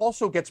 He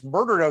also gets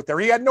murdered out there.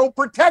 He had no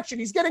protection.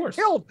 He's getting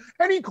killed.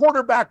 Any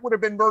quarterback would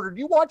have been murdered.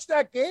 You watch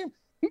that game?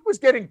 He was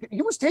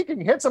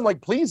taking hits. I'm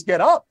like, please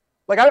get up.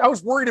 Like I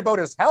was worried about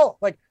his health.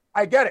 Like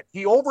I get it.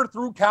 He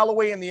overthrew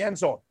Callaway in the end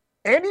zone.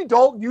 Andy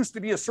Dalton used to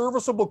be a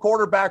serviceable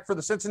quarterback for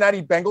the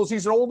Cincinnati Bengals.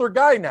 He's an older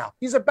guy now.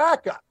 He's a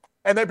backup.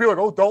 And then people are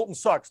like, oh, Dalton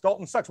sucks.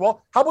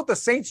 Well, how about the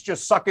Saints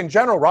just suck in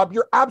general, Rob?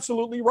 You're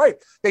absolutely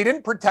right. They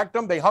didn't protect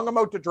him. They hung him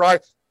out to dry.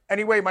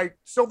 Anyway, my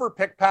silver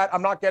pick, Pat,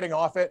 I'm not getting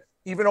off it,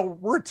 even though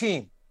we're a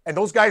team. And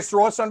those guys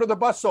throw us under the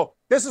bus. So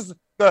this is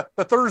the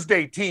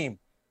Thursday team.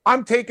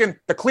 I'm taking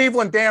the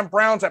Cleveland damn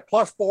Browns at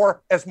 +4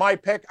 as my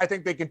pick. I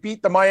think they can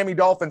beat the Miami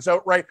Dolphins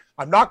outright.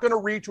 I'm not going to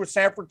reach with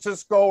San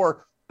Francisco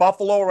or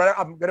Buffalo, or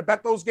I'm going to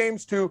bet those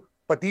games too,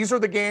 but these are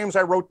the games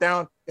I wrote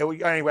down.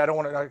 Anyway, I don't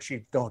want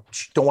to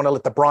don't want to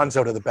let the bronze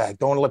out of the bag.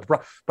 Don't want to let the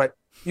bronze, but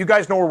you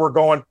guys know where we're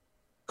going.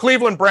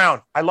 Cleveland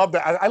Brown. I love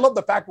that. I love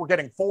the fact we're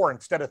getting 4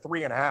 instead of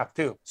 3.5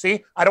 too.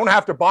 See, I don't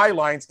have to buy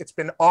lines. It's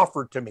been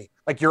offered to me.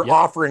 Like you're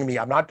offering me.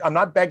 I'm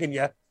not begging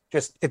you.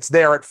 Just it's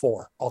there at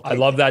 4. I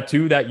love that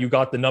too, that you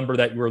got the number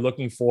that you were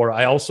looking for.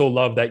 I also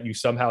love that you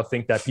somehow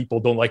think that people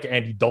don't like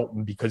Andy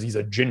Dalton because he's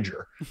a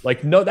ginger.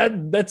 Like, no,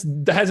 that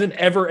hasn't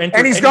ever entered.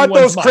 And he's got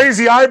those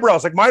crazy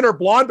eyebrows. Like mine are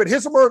blonde, but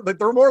his are more like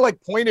they're more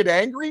like pointed,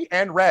 angry,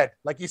 and red.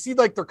 Like you see,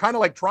 like they're kind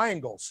of like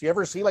triangles. You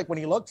ever see like when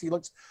he looks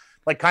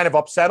like kind of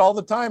upset all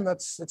the time.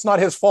 It's not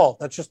his fault.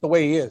 That's just the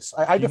way he is.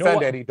 I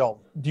defend Andy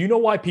Dalton. Do you know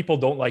why people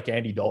don't like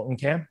Andy Dalton,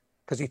 Cam?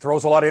 Because he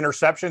throws a lot of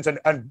interceptions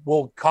and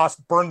will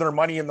burn their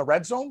money in the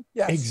red zone?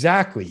 Yes.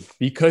 Exactly.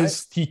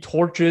 Because he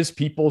torches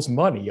people's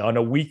money on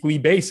a weekly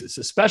basis,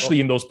 especially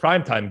in those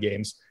primetime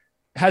games.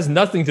 It has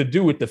nothing to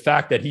do with the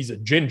fact that he's a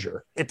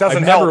ginger. It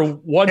doesn't help. Never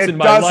once in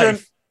my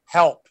life.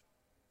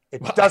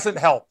 It doesn't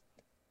help.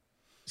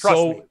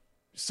 Trust me.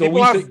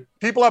 So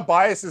people have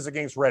biases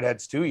against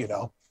redheads too, you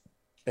know.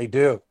 They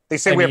do. They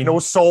say we have no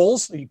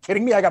souls. Are you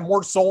kidding me? I got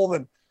more soul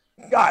than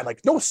God.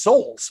 Like no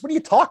souls. What are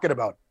you talking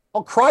about?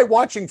 I'll cry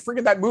watching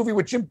freaking that movie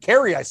with Jim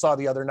Carrey I saw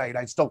the other night.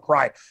 I still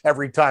cry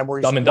every time where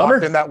he's Dumb and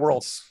Dumber in that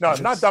world. No,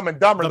 not Dumb and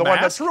Dumber. The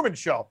one, the Truman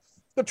Show.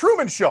 The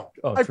Truman Show.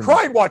 Oh, I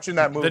cried watching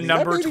that movie. The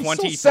number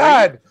 23. So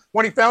sad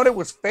when he found it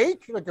was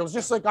fake. Like it was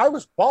just like I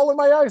was bawling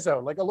my eyes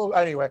out. Like a little.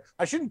 Anyway,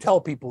 I shouldn't tell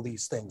people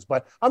these things,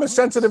 but I'm a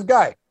sensitive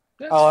guy.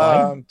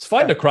 It's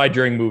fine to cry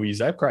during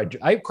movies. I've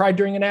cried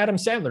during an Adam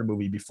Sandler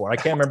movie before. I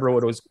can't remember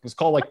what it was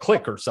called, like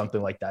Click or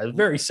something like that. It was a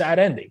very sad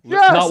ending.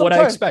 Yeah, not what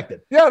I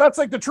expected. Yeah, that's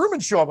like the Truman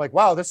Show. I'm like,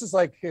 wow, this is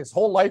like his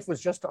whole life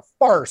was just a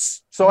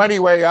farce. So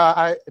anyway,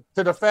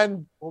 to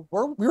defend, we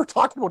were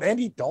talking about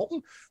Andy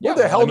Dalton. Where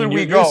the hell did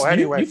we go?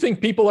 Anyway, you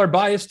think people are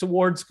biased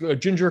towards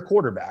ginger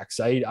quarterbacks?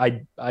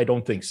 I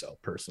don't think so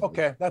personally.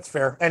 Okay, that's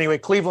fair. Anyway,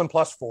 Cleveland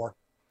 +4.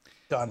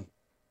 Done.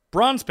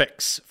 Bronze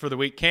picks for the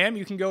week. Cam,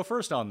 you can go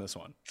first on this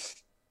one.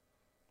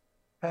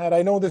 Pat,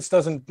 I know this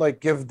doesn't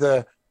like give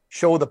the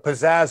show the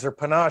pizzazz or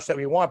panache that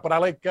we want, but I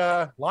like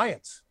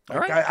Lions. All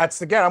right.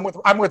 That's again,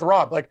 I'm with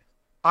Rob. Like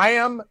I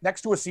am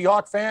next to a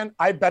Seahawk fan.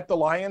 I bet the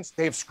Lions.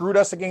 They've screwed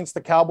us against the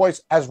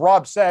Cowboys, as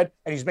Rob said,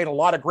 and he's made a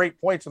lot of great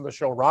points on the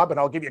show, Rob. And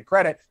I'll give you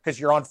credit because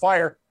you're on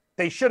fire.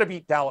 They should have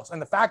beat Dallas, and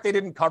the fact they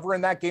didn't cover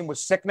in that game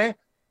was sickening.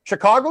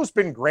 Chicago's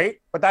been great,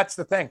 but that's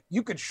the thing.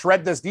 You could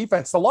shred this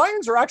defense. The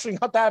Lions are actually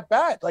not that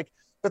bad. Like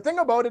the thing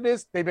about it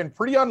is they've been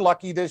pretty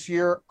unlucky this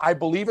year. I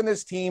believe in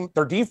this team.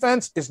 Their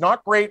defense is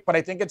not great, but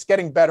I think it's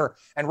getting better.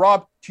 And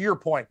Rob, to your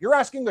point, you're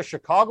asking the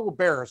Chicago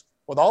Bears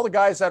with all the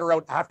guys that are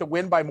out have to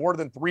win by more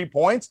than 3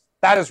 points.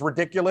 That is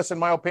ridiculous in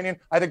my opinion.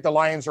 I think the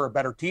Lions are a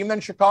better team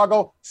than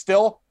Chicago.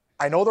 Still,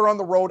 I know they're on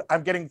the road.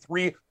 I'm getting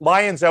 3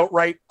 Lions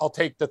outright. I'll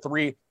take the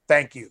 3.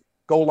 Thank you.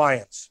 Go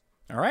Lions.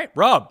 All right.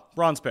 Rob,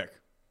 bronze pick.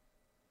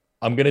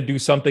 I'm going to do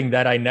something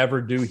that I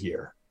never do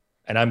here,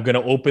 and I'm going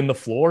to open the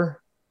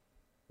floor.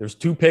 There's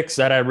 2 picks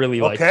that I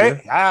really like.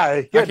 Okay.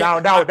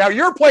 Now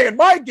you're playing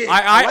my game.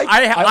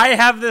 I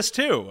have this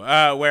too,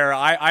 where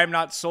I'm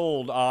not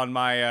sold on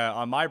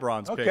my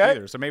bronze pick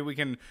either. So maybe we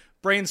can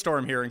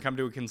brainstorm here and come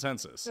to a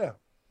consensus.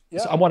 Yeah.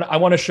 So I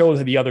want to show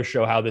the other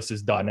show how this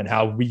is done and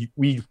how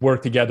we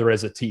work together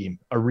as a team,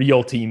 a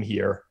real team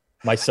here.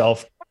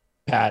 Myself,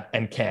 Pat,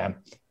 and Cam.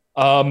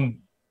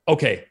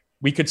 Okay,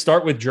 we could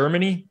start with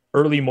Germany.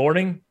 Early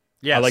morning.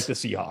 Yes. I like the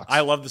Seahawks. I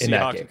love the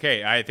Seahawks.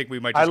 Okay, I think we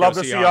might just I love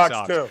the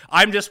Seahawks too.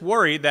 I'm just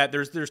worried that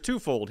there's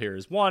twofold here.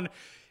 Is one,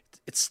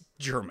 it's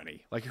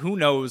Germany. Like who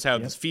knows how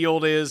this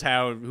field is,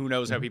 who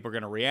knows how people are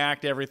going to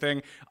react to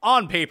everything.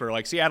 On paper,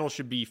 like Seattle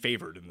should be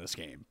favored in this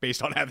game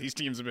based on how these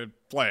teams have been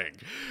playing.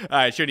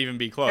 It shouldn't even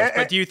be close.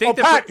 But do you think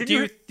Pat,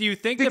 do you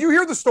think Did you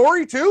hear the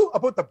story too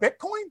about the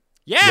Bitcoin?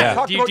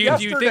 Yeah. Do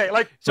you think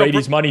like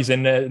Brady's money's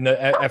in the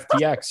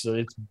FTX? So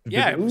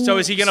it's So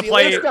is he going to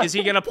play? Is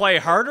he going to play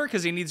harder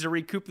because he needs to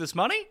recoup this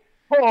money?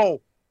 Oh,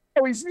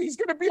 he's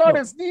going to be on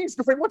his knees.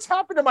 What's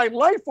happened to my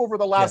life over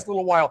the last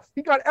little while?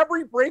 He got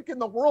every break in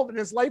the world, and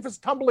his life is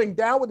tumbling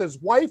down with his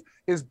wife,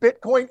 his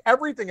Bitcoin,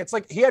 everything. It's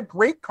like he had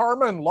great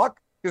karma and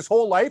luck his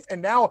whole life,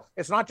 and now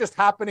it's not just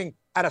happening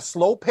at a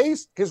slow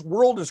pace. His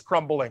world is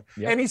crumbling,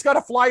 and he's got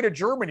to fly to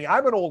Germany.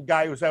 I'm an old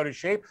guy who's out of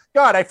shape.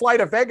 God, I fly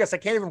to Vegas. I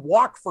can't even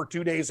walk for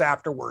 2 days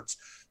afterwards.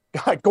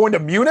 God, going to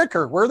Munich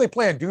or where are they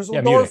playing?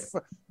 Dusseldorf? Yeah,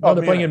 no,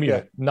 they're playing in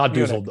Munich, not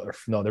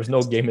Dusseldorf. No, there's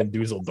no game in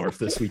Dusseldorf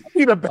this week.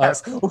 The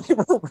best.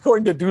 We're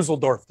going to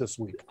Dusseldorf this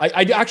week.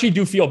 I actually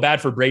do feel bad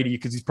for Brady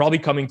because he's probably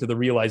coming to the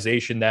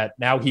realization that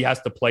now he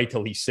has to play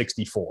till he's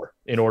 64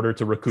 in order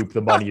to recoup the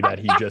money that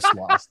he just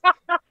lost.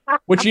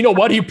 Which, you know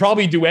what, he'd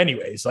probably do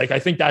anyways. Like, I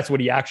think that's what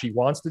he actually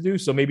wants to do.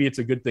 So maybe it's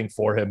a good thing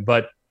for him.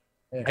 But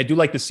I do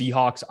like the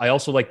Seahawks. I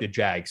also like the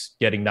Jags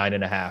getting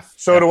 9.5.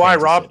 So do I,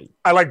 Rob. City.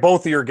 I like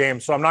both of your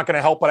games, so I'm not going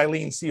to help, but I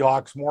lean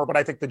Seahawks more. But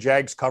I think the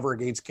Jags cover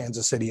against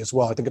Kansas City as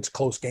well. I think it's a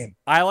close game.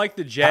 I like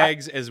the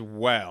Jags as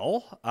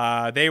well.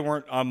 They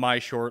weren't on my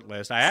short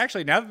list. I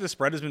actually, now that the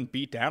spread has been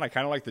beat down, I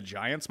kind of like the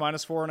Giants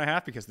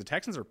 -4.5 because the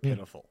Texans are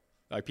pitiful.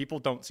 Like people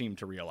don't seem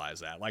to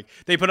realize that. Like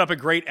they put up a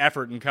great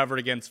effort and covered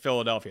against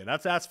Philadelphia.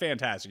 That's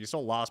fantastic. You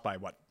still lost by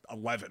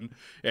 11,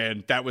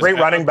 and that was great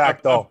running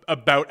back though.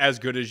 About as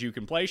good as you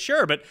can play.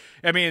 Sure, but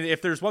I mean,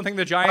 if there's one thing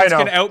the Giants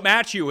can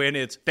outmatch you in,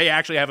 it's they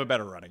actually have a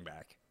better running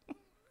back.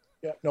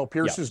 Yeah, no,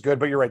 Pierce is good,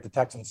 but you're right. The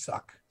Texans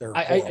suck. They're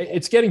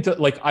it's getting to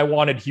like I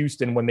wanted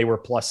Houston when they were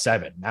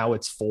 +7. Now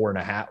it's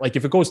 4.5. Like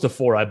if it goes to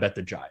 4, I bet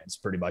the Giants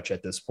pretty much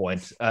at this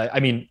point.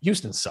 I mean,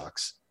 Houston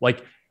sucks.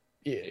 Like.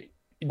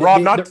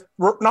 Rob,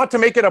 not to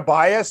make it a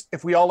bias.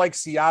 If we all like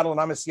Seattle and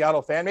I'm a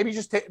Seattle fan, maybe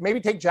just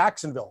take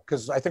Jacksonville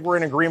because I think we're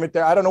in agreement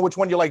there. I don't know which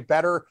one you like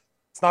better.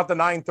 It's not the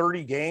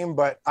 9:30 game,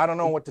 but I don't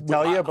know what to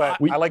tell you.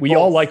 But I like. We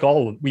all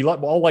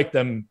like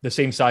them the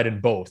same side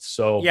in both.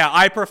 So yeah,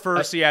 I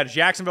prefer Seattle.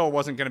 Jacksonville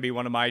wasn't going to be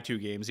one of my 2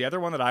 games. The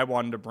other one that I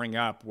wanted to bring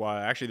up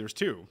was actually there's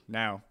 2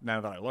 now. Now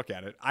that I look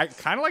at it, I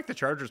kind of like the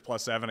Chargers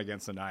 +7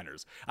 against the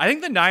Niners. I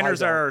think the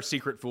Niners are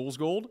secret fool's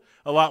gold,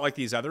 a lot like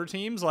these other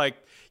teams. Like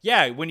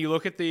yeah, when you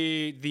look at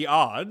the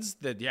odds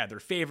that they're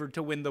favored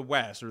to win the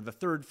West or the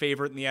 3rd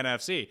favorite in the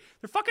NFC,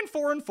 they're fucking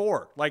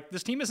 4-4. Like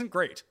this team isn't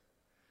great.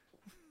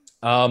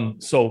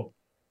 So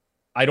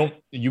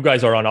you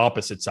guys are on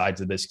opposite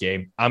sides of this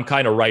game. I'm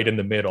kind of right in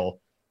the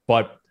middle,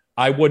 but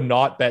I would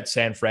not bet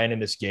San Fran in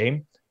this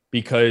game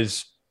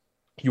because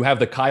you have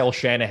the Kyle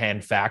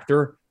Shanahan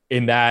factor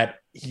in that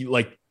he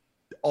like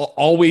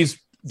always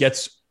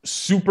gets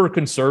super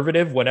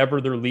conservative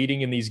whenever they're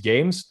leading in these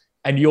games.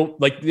 And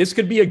this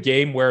could be a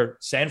game where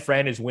San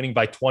Fran is winning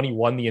by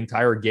 21 the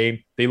entire game.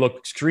 They look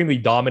extremely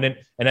dominant.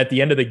 And at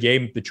the end of the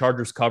game, the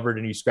Chargers covered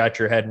and you scratch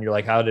your head and you're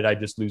like, how did I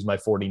just lose my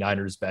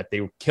 49ers bet?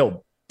 They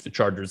killed the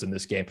Chargers in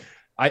this game.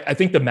 I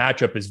think the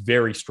matchup is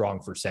very strong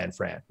for San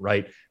Fran,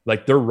 right?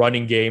 Like their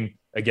running game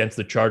against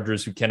the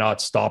Chargers who cannot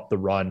stop the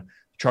run.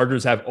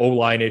 Chargers have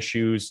O-line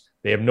issues.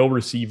 They have no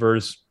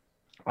receivers.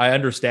 I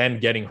understand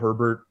getting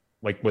Herbert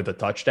like with a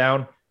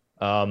touchdown.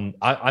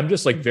 I'm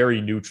just like very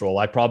neutral.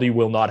 I probably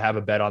will not have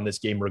a bet on this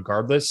game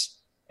regardless.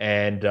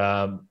 And,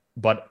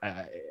 but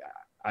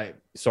I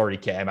sorry,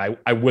 Cam,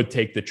 I would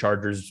take the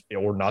Chargers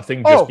or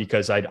nothing just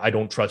because I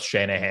don't trust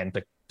Shanahan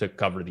to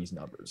cover these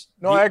numbers.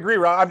 No, I agree,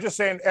 Rob. I'm just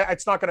saying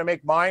it's not going to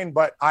make mine,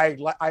 but I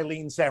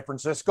lean San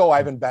Francisco. I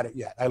haven't bet it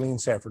yet. I lean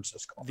San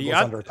Francisco.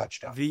 Under a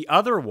touchdown. The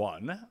other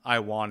one I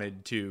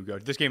wanted to go.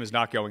 This game is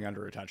not going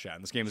under a touchdown.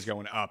 This game is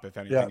going up. If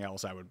anything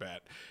else, I would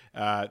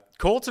bet.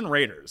 Colts and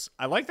Raiders.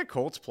 I like the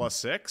Colts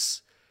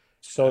 +6.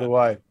 So do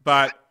I.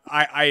 But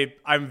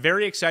I'm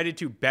very excited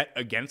to bet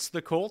against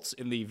the Colts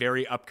in the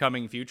very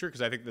upcoming future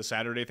because I think the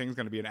Saturday thing is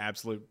going to be an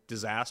absolute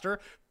disaster.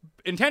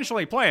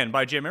 Intentionally planned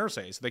by Jim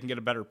Irsay so they can get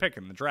a better pick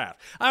in the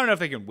draft. I don't know if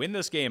they can win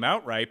this game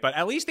outright, but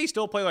at least they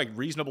still play like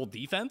reasonable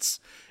defense,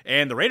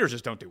 and the Raiders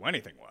just don't do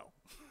anything well.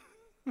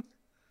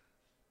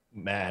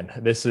 Man,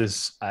 this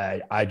is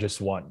I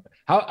just want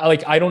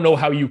I don't know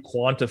how you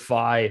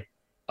quantify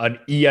an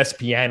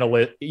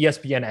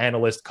ESPN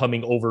analyst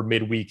coming over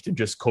midweek to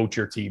just coach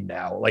your team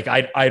now. Like,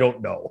 I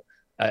don't know.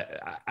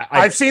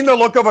 I've seen the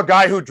look of a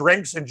guy who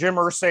drinks, and Jim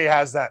Irsay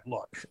has that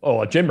look.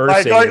 Oh, Jim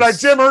Irsay. Like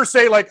Jim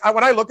Irsay,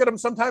 when I look at him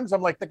sometimes,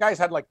 I'm like, the guy's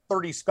had like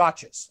 30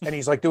 scotches, and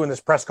he's like doing this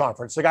press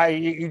conference. The guy,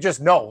 you just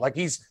know, like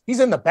he's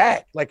in the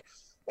bag. Like,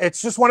 it's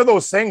just one of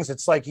those things.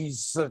 It's like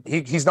he's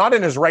not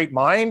in his right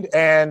mind,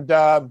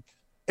 and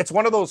it's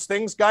one of those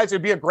things, guys.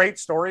 It'd be a great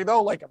story,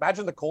 though. Like,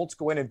 imagine the Colts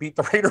go in and beat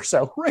the Raiders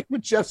outright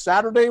with Jeff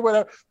Saturday.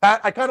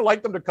 Pat, I kind of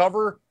like them to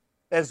cover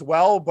as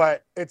well,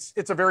 but it's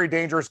a very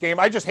dangerous game.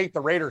 I just hate the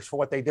Raiders for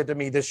what they did to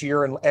me this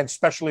year, and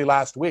especially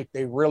last week.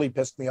 They really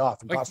pissed me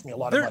off and cost me a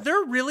lot of money.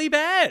 They're really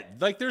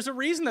bad. Like, there's a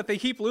reason that they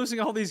keep losing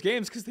all these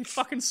games because they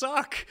fucking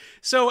suck.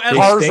 So as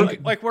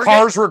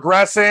Carr's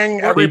regressing.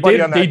 Everybody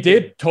they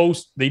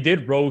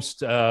did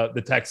roast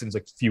the Texans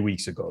a few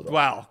weeks ago, though.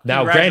 Wow.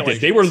 Now,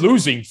 granted, they were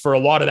losing for a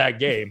lot of that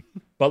game.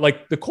 But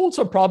like the Colts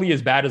are probably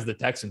as bad as the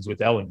Texans with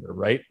Ellinger,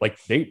 right?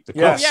 Like the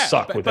Colts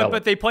suck with Ellinger.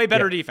 But they play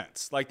better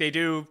defense. Like they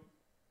do.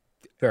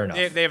 Fair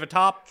enough. They have a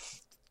top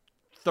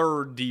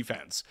third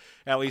defense,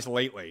 at least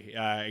lately,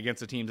 against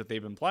the teams that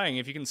they've been playing.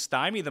 If you can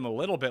stymie them a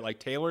little bit, like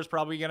Taylor's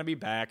probably going to be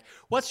back.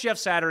 What's Jeff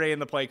Saturday and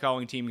the play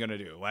calling team going to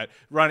do?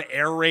 Run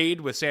air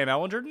raid with Sam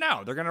Ehlinger?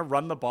 No, they're going to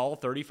run the ball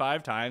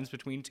 35 times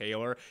between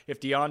Taylor.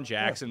 If Deion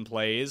Jackson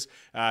plays,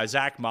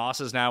 Zach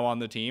Moss is now on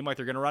the team. Like,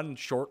 they're going to run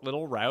short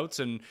little routes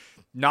and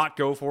not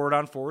go for it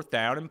on fourth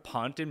down and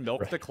punt and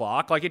milk the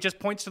clock. Like, it just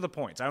points to the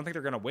points. I don't think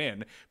they're going to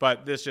win,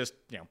 but this just,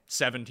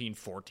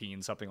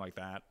 17-14, something like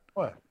that.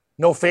 What?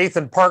 No faith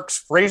in Parks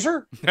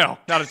Frazier? No,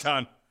 not a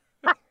ton.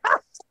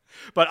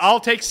 But I'll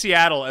take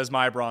Seattle as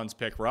my bronze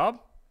pick, Rob.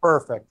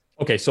 Perfect.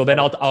 Okay, so then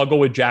I'll go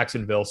with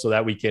Jacksonville so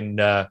that we can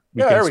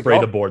spray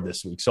the board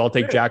this week. So I'll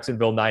take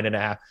Jacksonville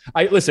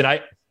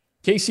 9.5.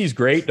 KC's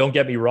great. Don't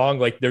get me wrong.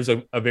 Like, there's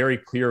a very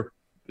clear,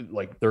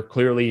 like, they're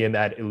clearly in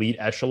that elite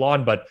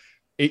echelon, but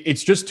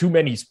it's just too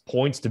many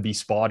points to be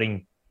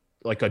spotting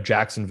like a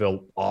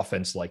Jacksonville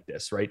offense like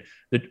this, right?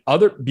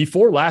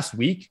 Before last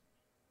week,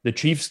 the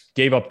Chiefs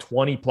gave up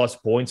 20 plus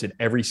points in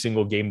every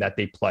single game that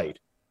they played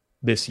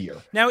this year.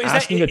 Now,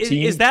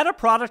 is that a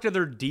product of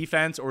their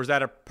defense, or is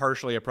that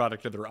partially a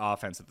product of their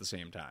offense at the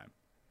same time?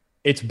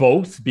 It's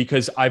both,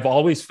 because I've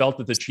always felt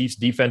that the Chiefs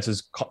defense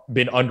has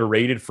been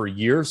underrated for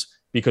years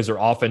because their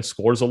offense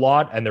scores a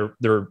lot and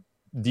their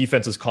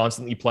defense is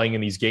constantly playing in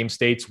these game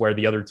states where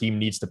the other team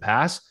needs to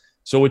pass.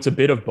 So it's a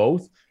bit of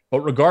both. But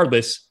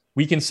regardless,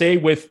 we can say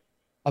with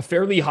a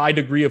fairly high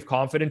degree of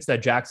confidence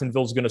that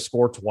Jacksonville's going to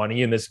score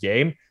 20 in this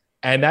game.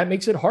 And that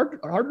makes it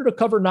harder to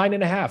cover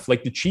 9.5.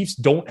 Like, the Chiefs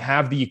don't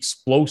have the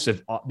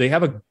explosive. They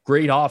have a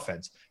great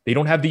offense. They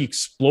don't have the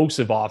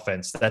explosive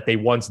offense that they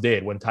once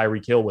did when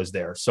Tyreek Hill was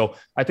there. So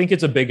I think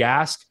it's a big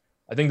ask.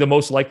 I think the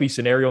most likely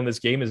scenario in this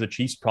game is the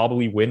Chiefs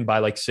probably win by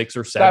like 6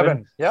 or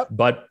 7. Yep.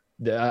 But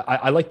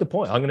I like the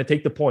point. I'm going to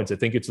take the points. I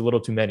think it's a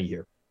little too many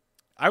here.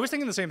 I was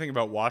thinking the same thing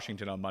about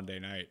Washington on Monday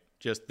night.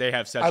 Just they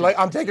have such.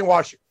 I'm taking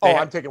Washington.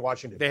 I'm taking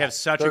Washington. They have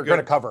such They're a good. They're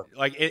going to cover.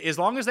 Like, as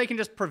long as they can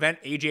just prevent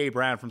A.J.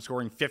 Brown from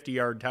scoring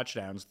 50-yard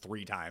touchdowns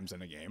 3 times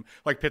in a game,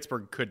 like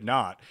Pittsburgh could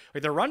not.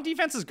 Like, their run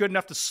defense is good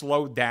enough to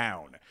slow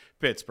down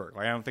Pittsburgh.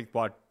 Like,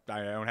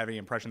 I don't have any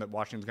impression that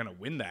Washington's going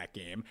to win that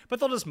game, but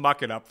they'll just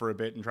muck it up for a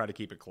bit and try to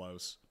keep it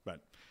close.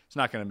 But it's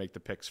not going to make the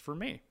picks for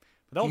me.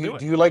 But they'll do it.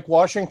 Do you like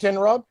Washington,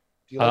 Rob?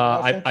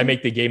 I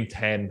make the game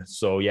 10.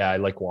 So yeah, I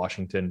like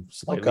Washington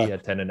slightly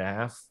at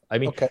 10.5. I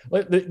mean,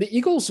 the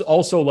Eagles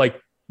also, like,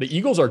 the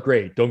Eagles are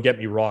great. Don't get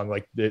me wrong.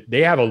 Like,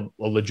 they have a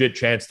legit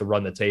chance to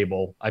run the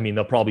table. I mean,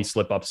 they'll probably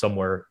slip up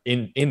somewhere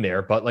in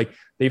there, but like,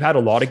 they've had a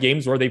lot of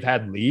games where they've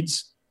had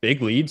leads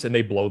big leads and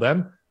they blow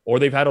them, or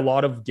they've had a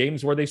lot of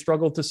games where they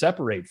struggle to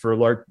separate for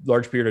a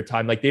large period of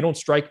time. Like, they don't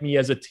strike me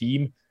as a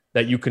team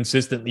that you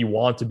consistently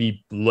want to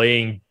be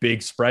laying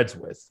big spreads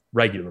with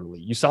regularly.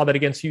 You saw that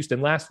against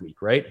Houston last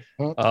week, right?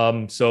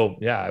 So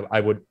yeah, I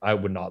would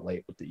not lay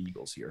it with the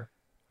Eagles here.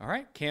 All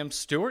right, Cam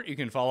Stewart, you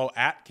can follow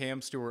at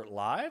Cam Stewart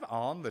Live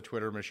on the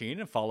Twitter machine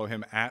and follow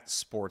him at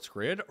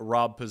SportsGrid.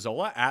 Rob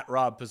Pizzola at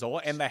Rob Pizzola,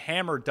 and the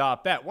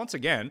Hammer.bet. Once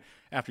again,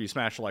 after you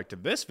smash a like to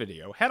this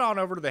video, head on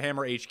over to the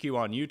Hammer HQ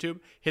on YouTube,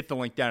 hit the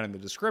link down in the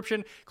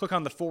description, click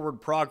on the Forward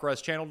Progress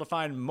channel to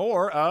find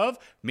more of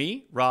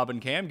me, Rob,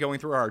 and Cam going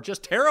through our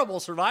just terrible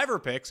Survivor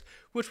picks,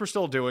 which we're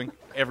still doing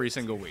every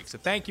single week. So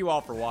thank you all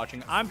for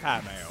watching. I'm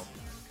Pat Mayo.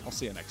 I'll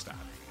see you next time.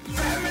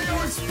 Pat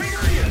Mayo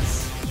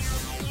Experience!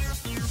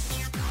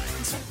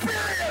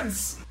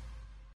 Experience!